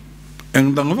เอ็ง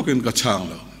ดังว่ากินกระช่าง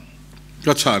แล้วก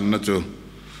ระช่างนะจ๊ะ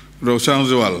เราช่าง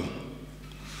จวล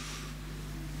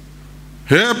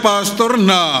เฮ้พาสตอร์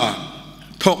น่า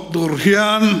ทอกดูเฮีย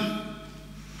น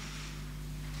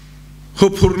หุ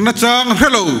บหุบนัดจังเฮ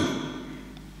ลโล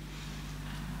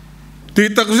ตี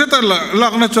ตักเจตันละลั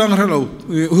กนัดจังเฮลโล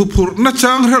หุบหุบนัด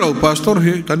จังเฮลโลพาสตอร์เฮ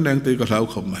กันแดงตีกระเล้า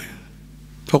ขมไม่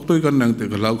ทอกตัวกันแดงตี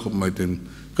กระเล้าขมไม่ถึง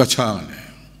กระช่าง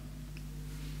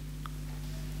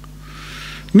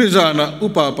นี่จานะอุ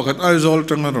ปาปกัดไอโซล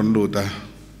จังรอนดูตา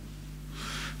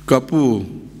กับผู้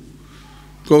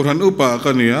Kohhran upa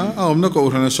kania, awam na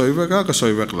Kohhran soy veka ka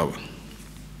soy vek lawa.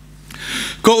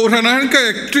 Kohhran han ka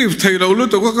active thai lo lu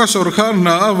to ka sarkar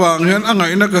na awang hian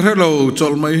angai na ka relo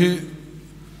chol mai hi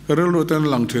ka relo ten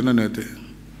lang thena ne te.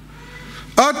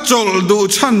 A chol du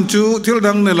chan chu thil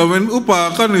dang ne lawen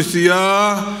upa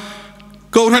kanisia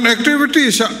Kohhran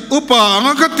activity sa upa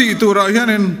nga ka ti tu ra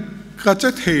hianin ka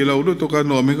che thai lo lu to ka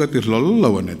no mi ka ti lol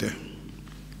lawan ne te.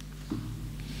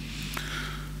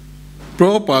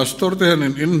 Pro pastor te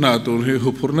hanin in na tu hi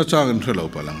hupurna changan thelo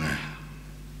palang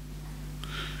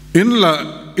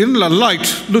in la light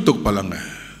lutuk palang ne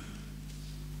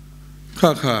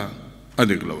kha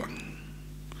adik lawang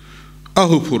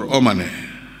ahupur omane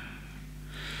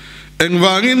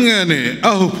engwangin nge ne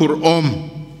ahupur om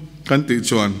kan ti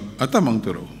chuan atamang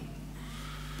turo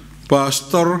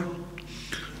pastor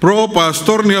pro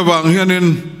pastor ni awang hianin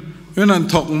enan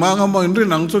thok manga mo in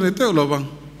rin ang chuni te lawang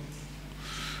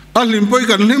alim poi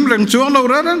kan lim reng chuang lo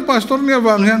ra rang pastor ni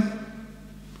awang hian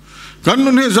kan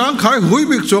nun he zang khai hui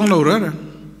bik chuang lo ra rang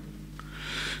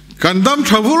kan dam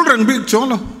thavul reng bik chuang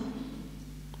lo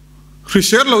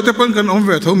Christian lo te pen kan om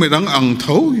ve tho me dang ang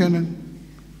tho hian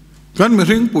kan me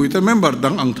ring pui te member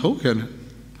dang ang tho hian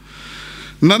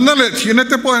nan na le thine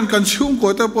te poin kan chung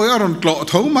ko te poi aron tlo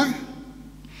tho mai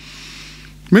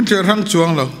min ter hang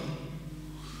chuang lo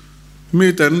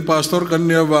mi ten pastor kan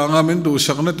nia wanga min du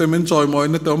sak na te min choi moi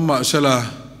na te ma sala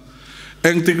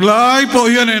eng tik lai po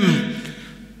hianin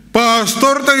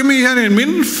pastor te mi hianin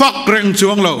min fak reng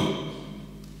chuang lo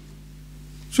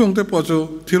chung te po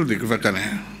chu thil dik va kan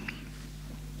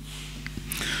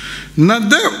na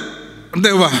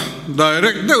dewa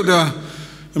direct dewa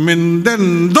min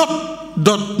den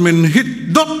dot min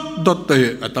hit dot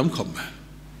te atam khom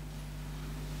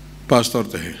pastor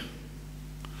te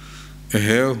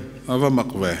eheu ava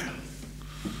makwe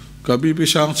kabi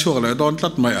pisang chok le don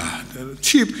tat mai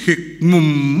chip hik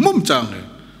mum chang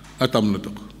atam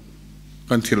nutuk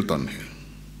kan thil ton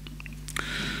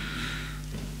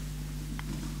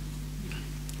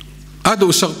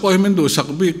adu sak poi min du sak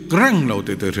bi reng lo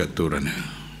te riat turan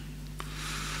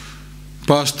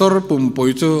pastor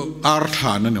pumpoi chu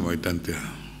arthana ne mai tan te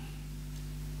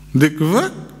dikwa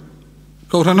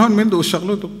Kohhran hon min du sak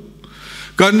lo tu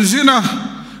kan zina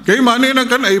cái mà nên là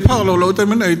cái ấy phao lâu tới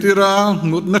mình ấy tira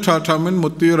ngút nó thà mình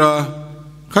một tira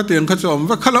khát tiền khát chồng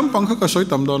và khát lắm bằng khát cả soi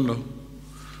tầm đòn rồi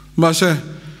mà sẽ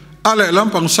ale lắm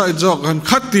bằng sai dọc han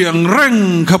khát tiền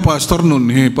reng khát pastor nun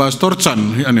hi pastor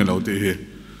chan hi anh lâu thì hi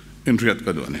in riat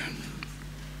cái đó này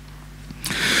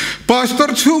pastor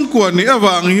chung quan ni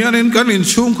awang hi anh kan in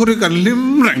chung khori kan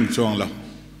lim reng chong lo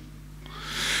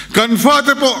kan pha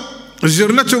te po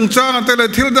zirna chung chang te le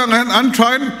thil dang han an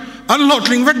try an lot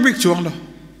ling vek big chong lo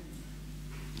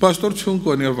pastor chung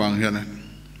ko ni awang hian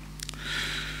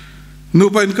nu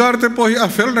pain kar te po hi a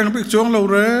fel rang bik chong lo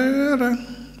re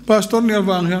pastor ni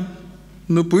awang hian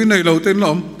nu pui nei lo ten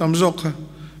lom tam jok kha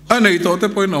a nei to te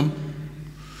poin om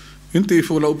in ti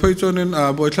fu lo phei chonin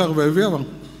a boi thak ve ve wang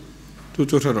tu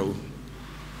chu tharo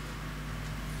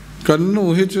kan nu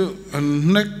hi chu an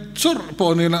nek chor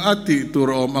po ni la ati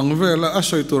tur om ang vela a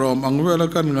soi tur om ang vela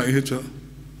kan ngai hi chu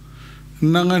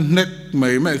nang an nek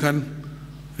mai mai khan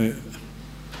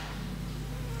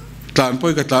tlan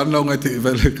poi ka tlan lo ngai ti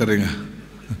vele karinga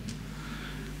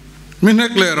min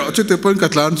nek le ro chu te poi ka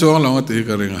tlan chong lo ngai ti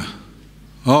karinga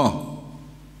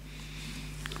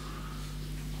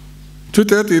chu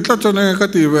te ti tla chone ka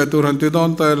ti ve tur han ti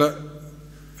don ta la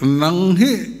nang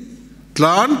hi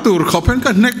tlan tur khopen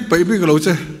ka nek pai bi lo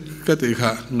che ka ti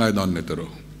kha ngai don ne tro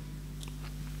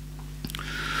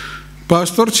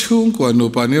pastor chung ko nu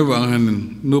pa ne wang han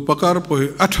nu pakar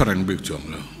poi atharang bik chong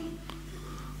lo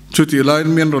chuti line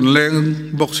mian ron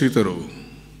leng box itero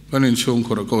kanin chung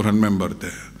ko Kohhran member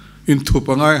te in thu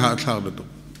pangai ha thak do to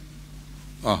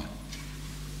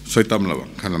soitam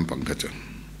lawang khalam pang ka chang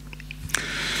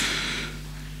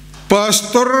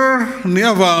pastor ni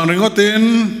awang ringotin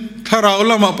tharau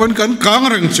lama pon kan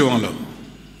kang reng chuang lo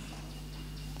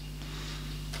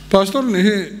pastor ni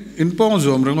in pong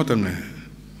zom ringotan ne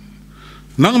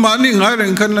nang mani ngai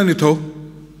reng khan la ni tho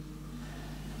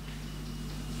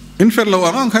in fel lo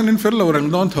ang khan in fel lo rang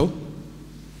don tho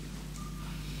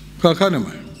kha khan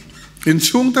mai in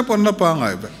chung te pon la pa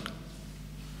ngai ba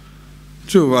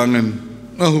chu wangen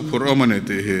a hu pur omane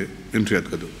te he in riat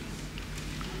ka do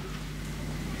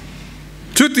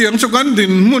chu tiang chu kan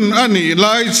din mun ani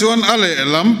lai chuan ale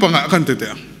lam panga kan te te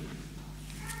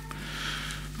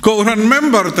Kohhran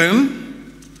member ten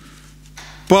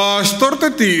pastor te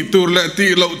ti tur le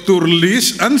ti lo tur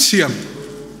lis an siam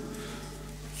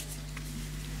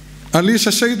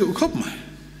Alisa say do khop mai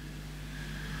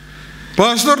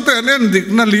pastor te an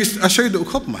dik na list a say do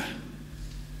khop mai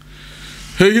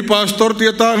hey pastor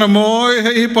ti ta na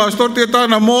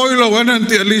moi lo an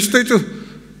ti list te chu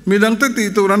midang te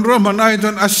ti tu ran ro man ai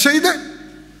jon a say de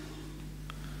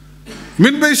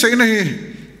min be say na hi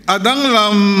adang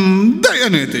lam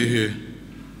dai ane te hi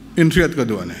in riat ka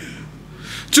do ane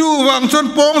chu wang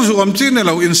chon pong zu am chin ne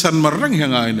lo insan mar rang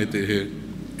hangai ne te hi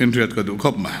in riat ka do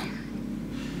khop mai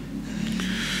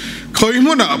khoi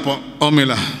mu na po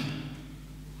omela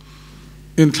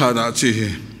in thada chi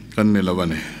kan ne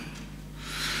lawane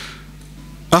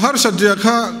ahar saja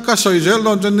ka soi zel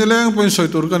don jan nileng pun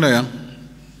soi tur kan yang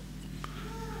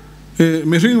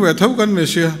miring we thau kan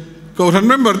mesia Kohhran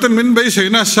member ten min bei sei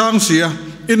na sang sia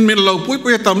in min lau pui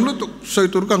pui tam lu tu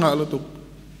soi tur ka nga lu tu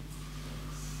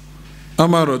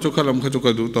amaro chu khalam kha chu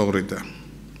ka du to rita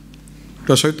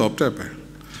ka soi top te pe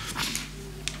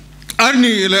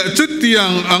ani le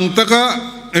chutiang ang taka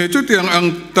chutiang ang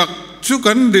tak chu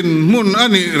kan din mun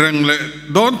ani reng le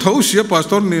don thau sia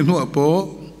pastor ni nu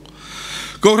po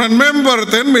Kohhran member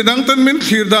ten midang ten min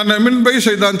khir dan min bei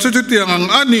sei dan chutiang ang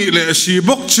ani le si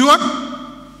bok chuat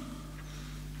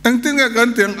ang tinga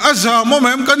kan tiang azam mo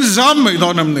mem kan zam mai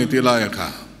don am ni ti la ya kha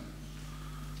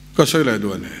ka soi le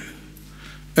do ne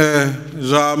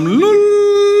zam lul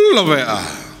la ve a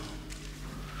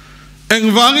eng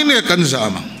wangin e kan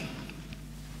zam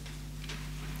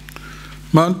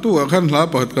man tu kan la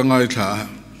pat ka ngai tha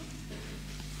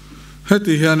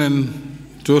heti hianen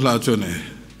chu la chu ne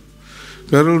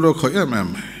garu ro khoi em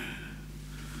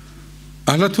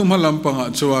ala thu ma lam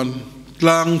panga chuan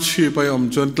tlang chi pai om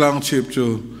chuan tlang chip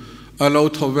chu alo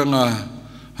thowenga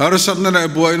har sat na na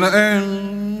buai na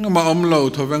eng ma om lo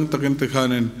thoweng takin te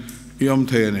khanen iom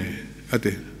the ne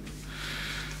ate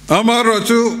amaro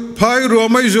chu phai ro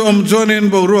mai zo om chuanin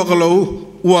bo ro ka lo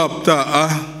wap ta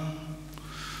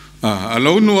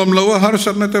alo nuam lo har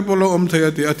sat na te polo om the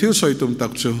ati athil soi tum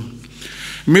tak chu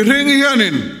mi ring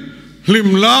hianin lim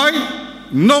lai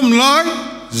nom lai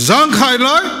zang khai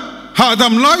lai ha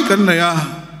dam lai kan na ya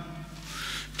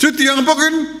chu tiang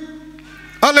pokin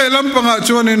ale lam panga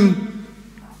chuanin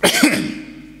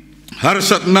har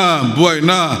sat na buai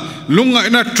na lungai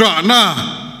na tra na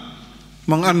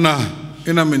mang an na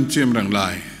ina min chim rang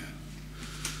lai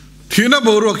thina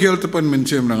bo ro khial te pan min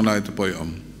chim rang lai te poi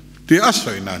om ti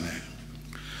asoi na ne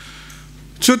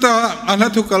chuta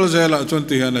anathu kal zela chon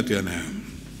ti hana ti ne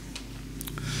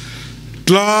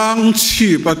tlang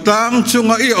chi patang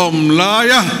chunga I om la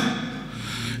ya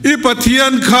I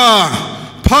pathian kha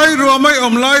phai ro mai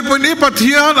om lai pon I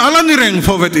pathian alani reng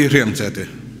fovet I riang chate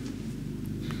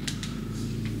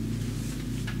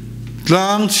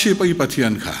tlang chi pa I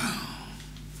pathian kha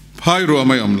phai ro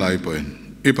mai om lai pon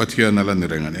I pathian alani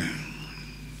reng ane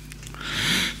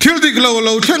thil dik lo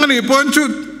lo thang ani pon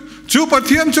chu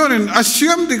pathian chonin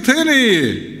asyam dik the ni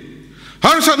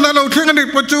har sat na lo thang ani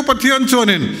chu pathian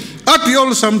chonin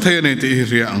atiol sam the ni ti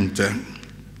riang che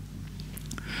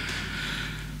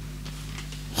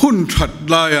hun that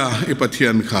laya I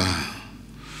pathian kha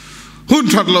hun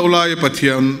that lo lai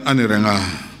pathian ani renga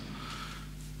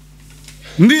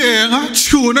ni enga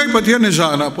chu nai pathian ne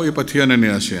jana po I pathian ne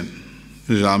asian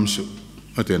jam su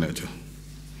atene cho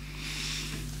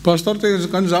pastor te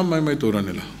kan jam mai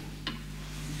turanela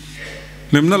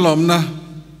nimna lomna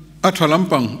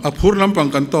athalampang aphur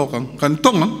lampang kan tokang kan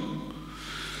tong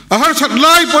a har sat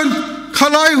lai pon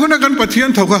khalai huna kan pathian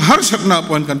thoka har sat na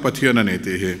pon kan pathian ane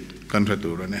te he kan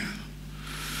ratura ne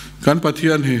kan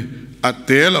pathian he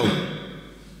atelo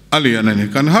alian ane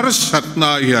kan har sat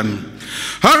na yan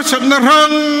har sat na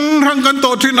rang kan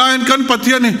to thin ain kan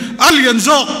pathian he alian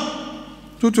zok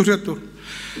chu retur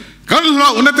kan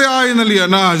lau na te ai na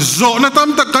liana zo na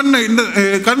tam ta kan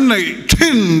nei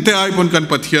thin te ai pon kan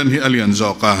pathian hi alian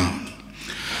zoka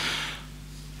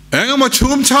engama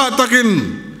chum cha takin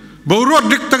borot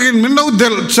dik takin minau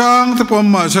del chang te pom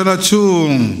ma sala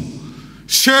chung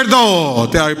sherdo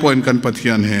te ai pon kan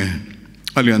pathian he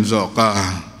alian zoka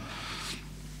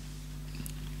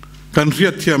kan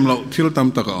riat thiam lo thil tam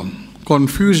takam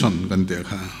confusion kan te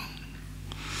kha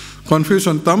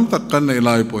confusion tam tak kan nei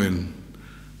lai pon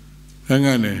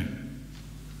engane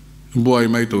buai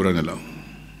mai turan lo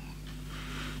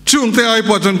chung te ai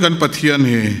poton kan pathian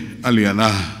he aliana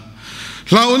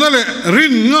launa le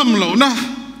rin ngam lo na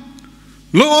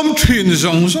lom thin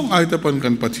zong zong ai te pan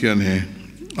kan pathian he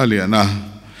aliana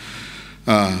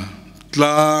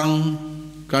tlang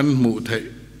kan mu thei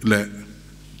le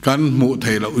kan mu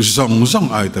thei lo zong zong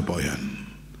ai te poyan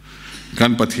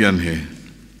kan pathian he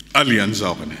alian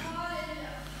zok ne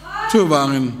chu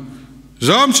wangin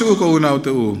zam su ko unaw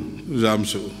te u zam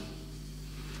su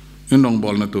inong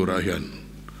bol na tura hian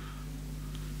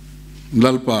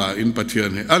lalpa in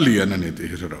pathian he alian ane te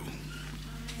hirau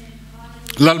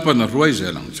lalpa na ruai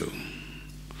zelang chu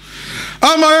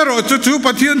amaero chu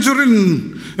pathian churin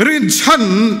rin chan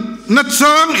na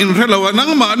chang in relawa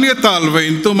nang ma ni talve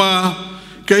in tuma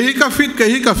kehi ka fit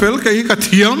kehi ka fel kehi ka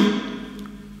thiam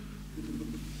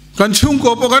kan chung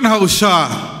ko po kan hausa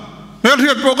mel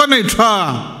riat po kan nei tha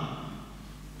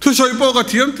thu soi po ka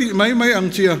thiam ti mai ang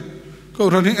chia ko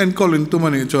ran en kolin tu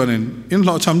mani chonen in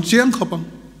lo cham chiang khapang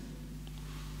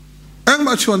ang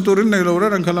ma chuan turin nei lo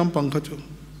ran khalam pang kha chu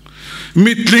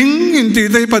mitling in ti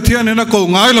tay Pathianni na ko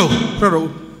ngai lo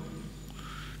pero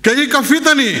cái cà phê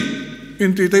ta ni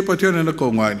in ti tay Pathianni na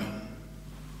ko ngai lo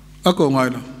ako ngai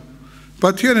lo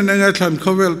Pathianni na ngai than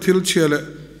khavel thil chele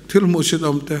thil musit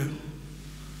omte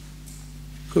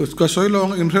ka soi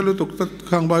long in relu tuk tat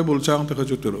khang Bible chang ta ka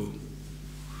chuturo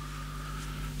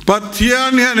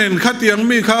Pathianni hanen khatiang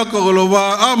mi kha ko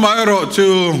lowa ama ero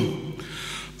chu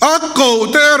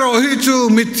ako tero hi chu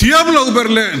mithiam lo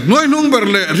berle noi nung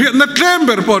berle riat na tlem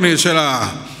ber poni sela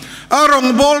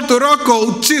arong bol tura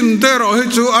ko chin tero hi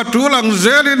chu atulang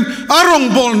zelin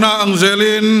arong bol na ang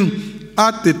zelin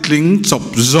atitling chop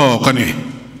zo kani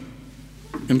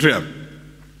intriam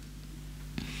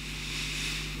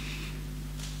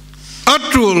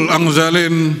atul ang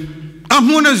zelin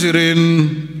amuna zirin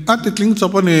atitling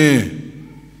chop ani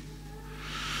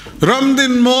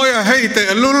Ramdin moya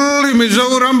heite lul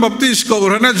Mizoram Baptist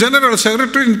Kohhran General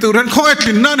Secretary turan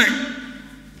khoetlin nane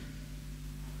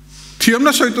thiam na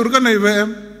soitur ka nei ve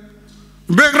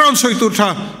background soitur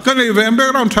tha ka nei ve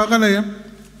background tha ka nei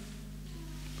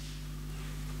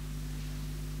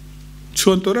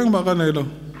chuan turang ma ka nei lo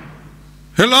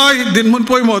helai din mun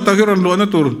poi mo ta hiron lo na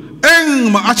tur eng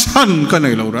ma achan ka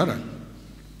nei lo ra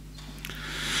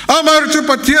Amar chu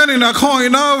Pathianni na khoi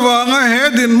na wa nga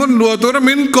he din mun lu tur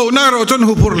min ko na ro chon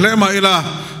hupur le ma ila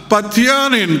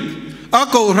Pathianni a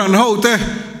Kohhran hote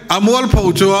amol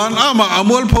phau chuan ama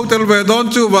amol phau tel ve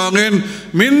don chu wangin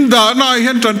min da na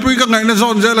hian tran pui ka ngai na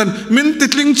zon zelan min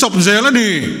titling chop zelani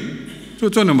chu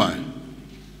chon mai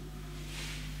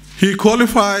he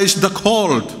qualifies the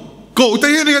called ko te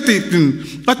hi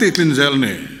atitlin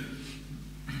zelni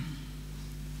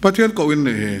Pathian ko in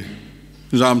ne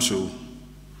zamsu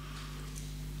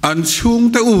an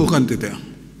chung te u kan te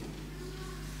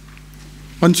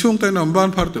an chung te nam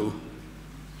ban phar tu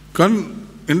kan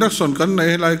induction kan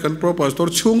nei lai kan propose tor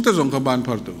chung te jong ka ban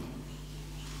phar tu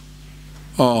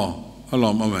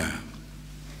alom ame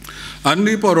an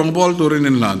ni porong bol turin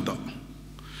in lan to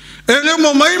ele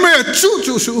mo mai me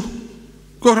chu su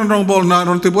ko rong bol na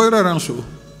ron te boy ra rang su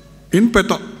in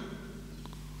peto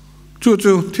chu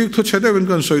thik thu chede ben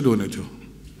kan soi do ne chu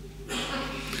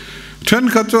Chen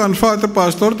khachu anfa te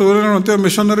pastor turen ante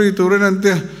missionary turen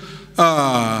ante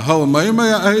how mai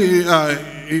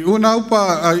ai unau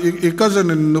pa I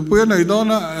cousin no puya na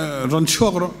idona ron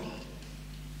chhuak ro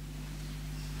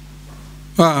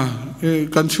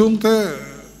kan chung te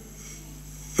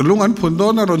lung an phun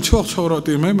dona ron chhuak choro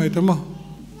ti mai te mo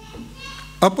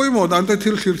apoi mo dan te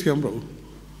thil thiam ro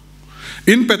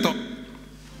in peto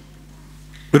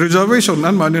reservation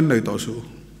an manin nei to su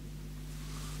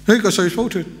hei ka sai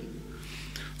fote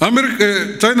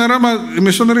America China rama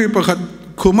missionary pakhat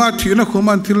khuma thina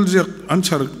khuma thil jek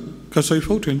answer ka sai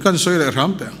foten kan soi le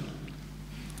ram ta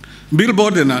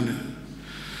billboard enan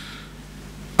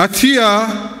athia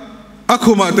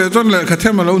akhuma te jon le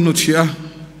khathem lo nu chia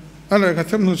ala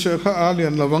khathem nu chia kha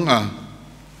alian lawang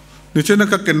ni chena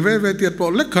ka ken ve tiat po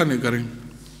lek khani karing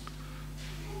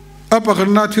apa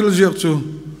kana thil jek chu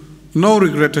no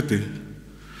regret ati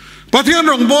Pathian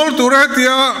rong bol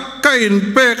turatia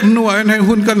kain pek nuai nei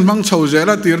hun kan mang chho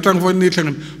zela tir tang voi ni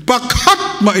thlen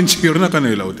pakhat ma in chir na kan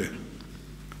elote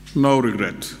no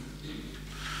regret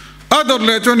ador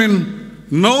le chonin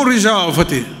no reserve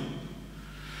ati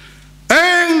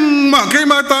eng ma ke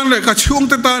ma tan le ka chung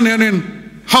te tan nin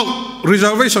how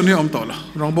reservation ni om tola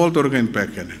rong bol tur kain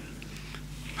pek ken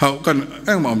how kan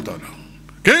eng ma om tola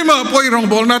ke ma poi rong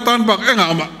bol na tan bak eng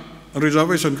ama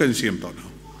reservation kan sim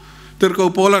tola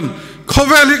terkau Poland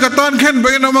khovel hi katan khen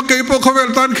bain ama ke po khovel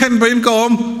tan khen bain ka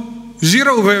om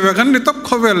zero ve kan ni tap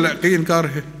khovel le ke in kar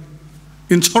he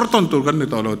in chorton tur kan ni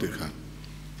to lo ti kha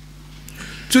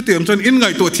chu tiam chon in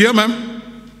ngai to thiam am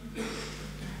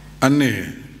an ne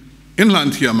in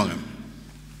lan thiam am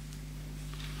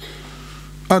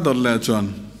adol le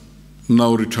chon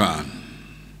no return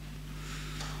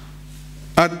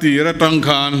ati ra tang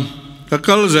khan ka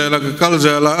kal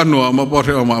zela anwa ma po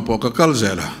re ma po ka kal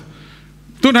zela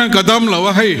tunan kadam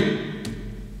lawa hai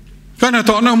kana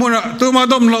to na mura tu ma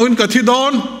dom lawin ka thi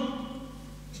don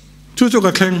chu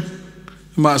ka thleng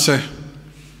ma se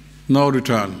no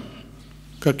return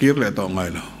ka kir le to ngai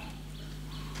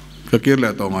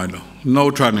lo no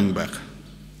turning back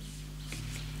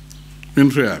in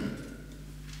frame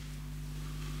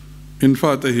in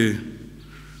fact hi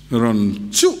ron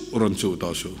chu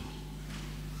ta su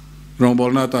rong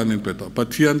bol na tan in peto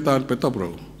Pathian tan peto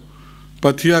bro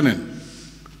Pathianin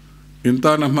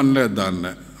Intana man le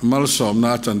dan mal som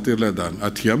na chantir le dan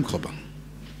athiam khobang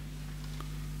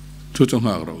chu chong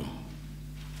ha ro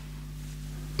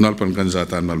nal pan kan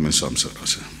zatan mal men som sa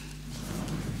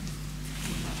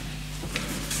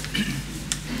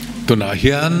tuna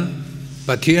hian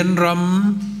pathian ram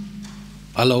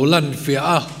alo lan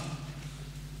fia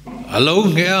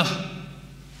alo nghe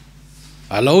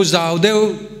alo zau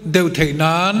deu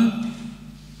theinan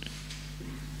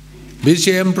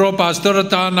BCM pro pastor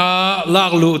tana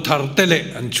laklu thar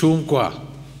tele an chung kwa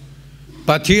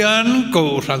pathian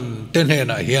Kohhran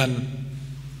tenhena hian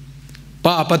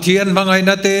pa pathian bangai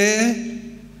na te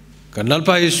kanal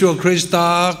pa Yesu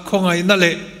Krista khongai na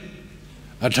le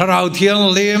atharau thiang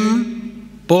lim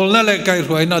pol na le kai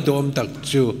roi na dom tak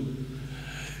chu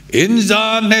in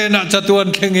zan he na chatuan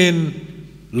khengin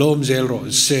lom zel ro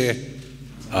se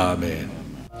amen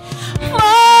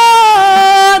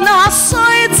na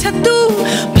soi chatu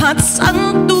phat san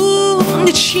tu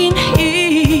ni chin hi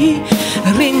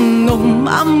ring ngom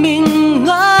aming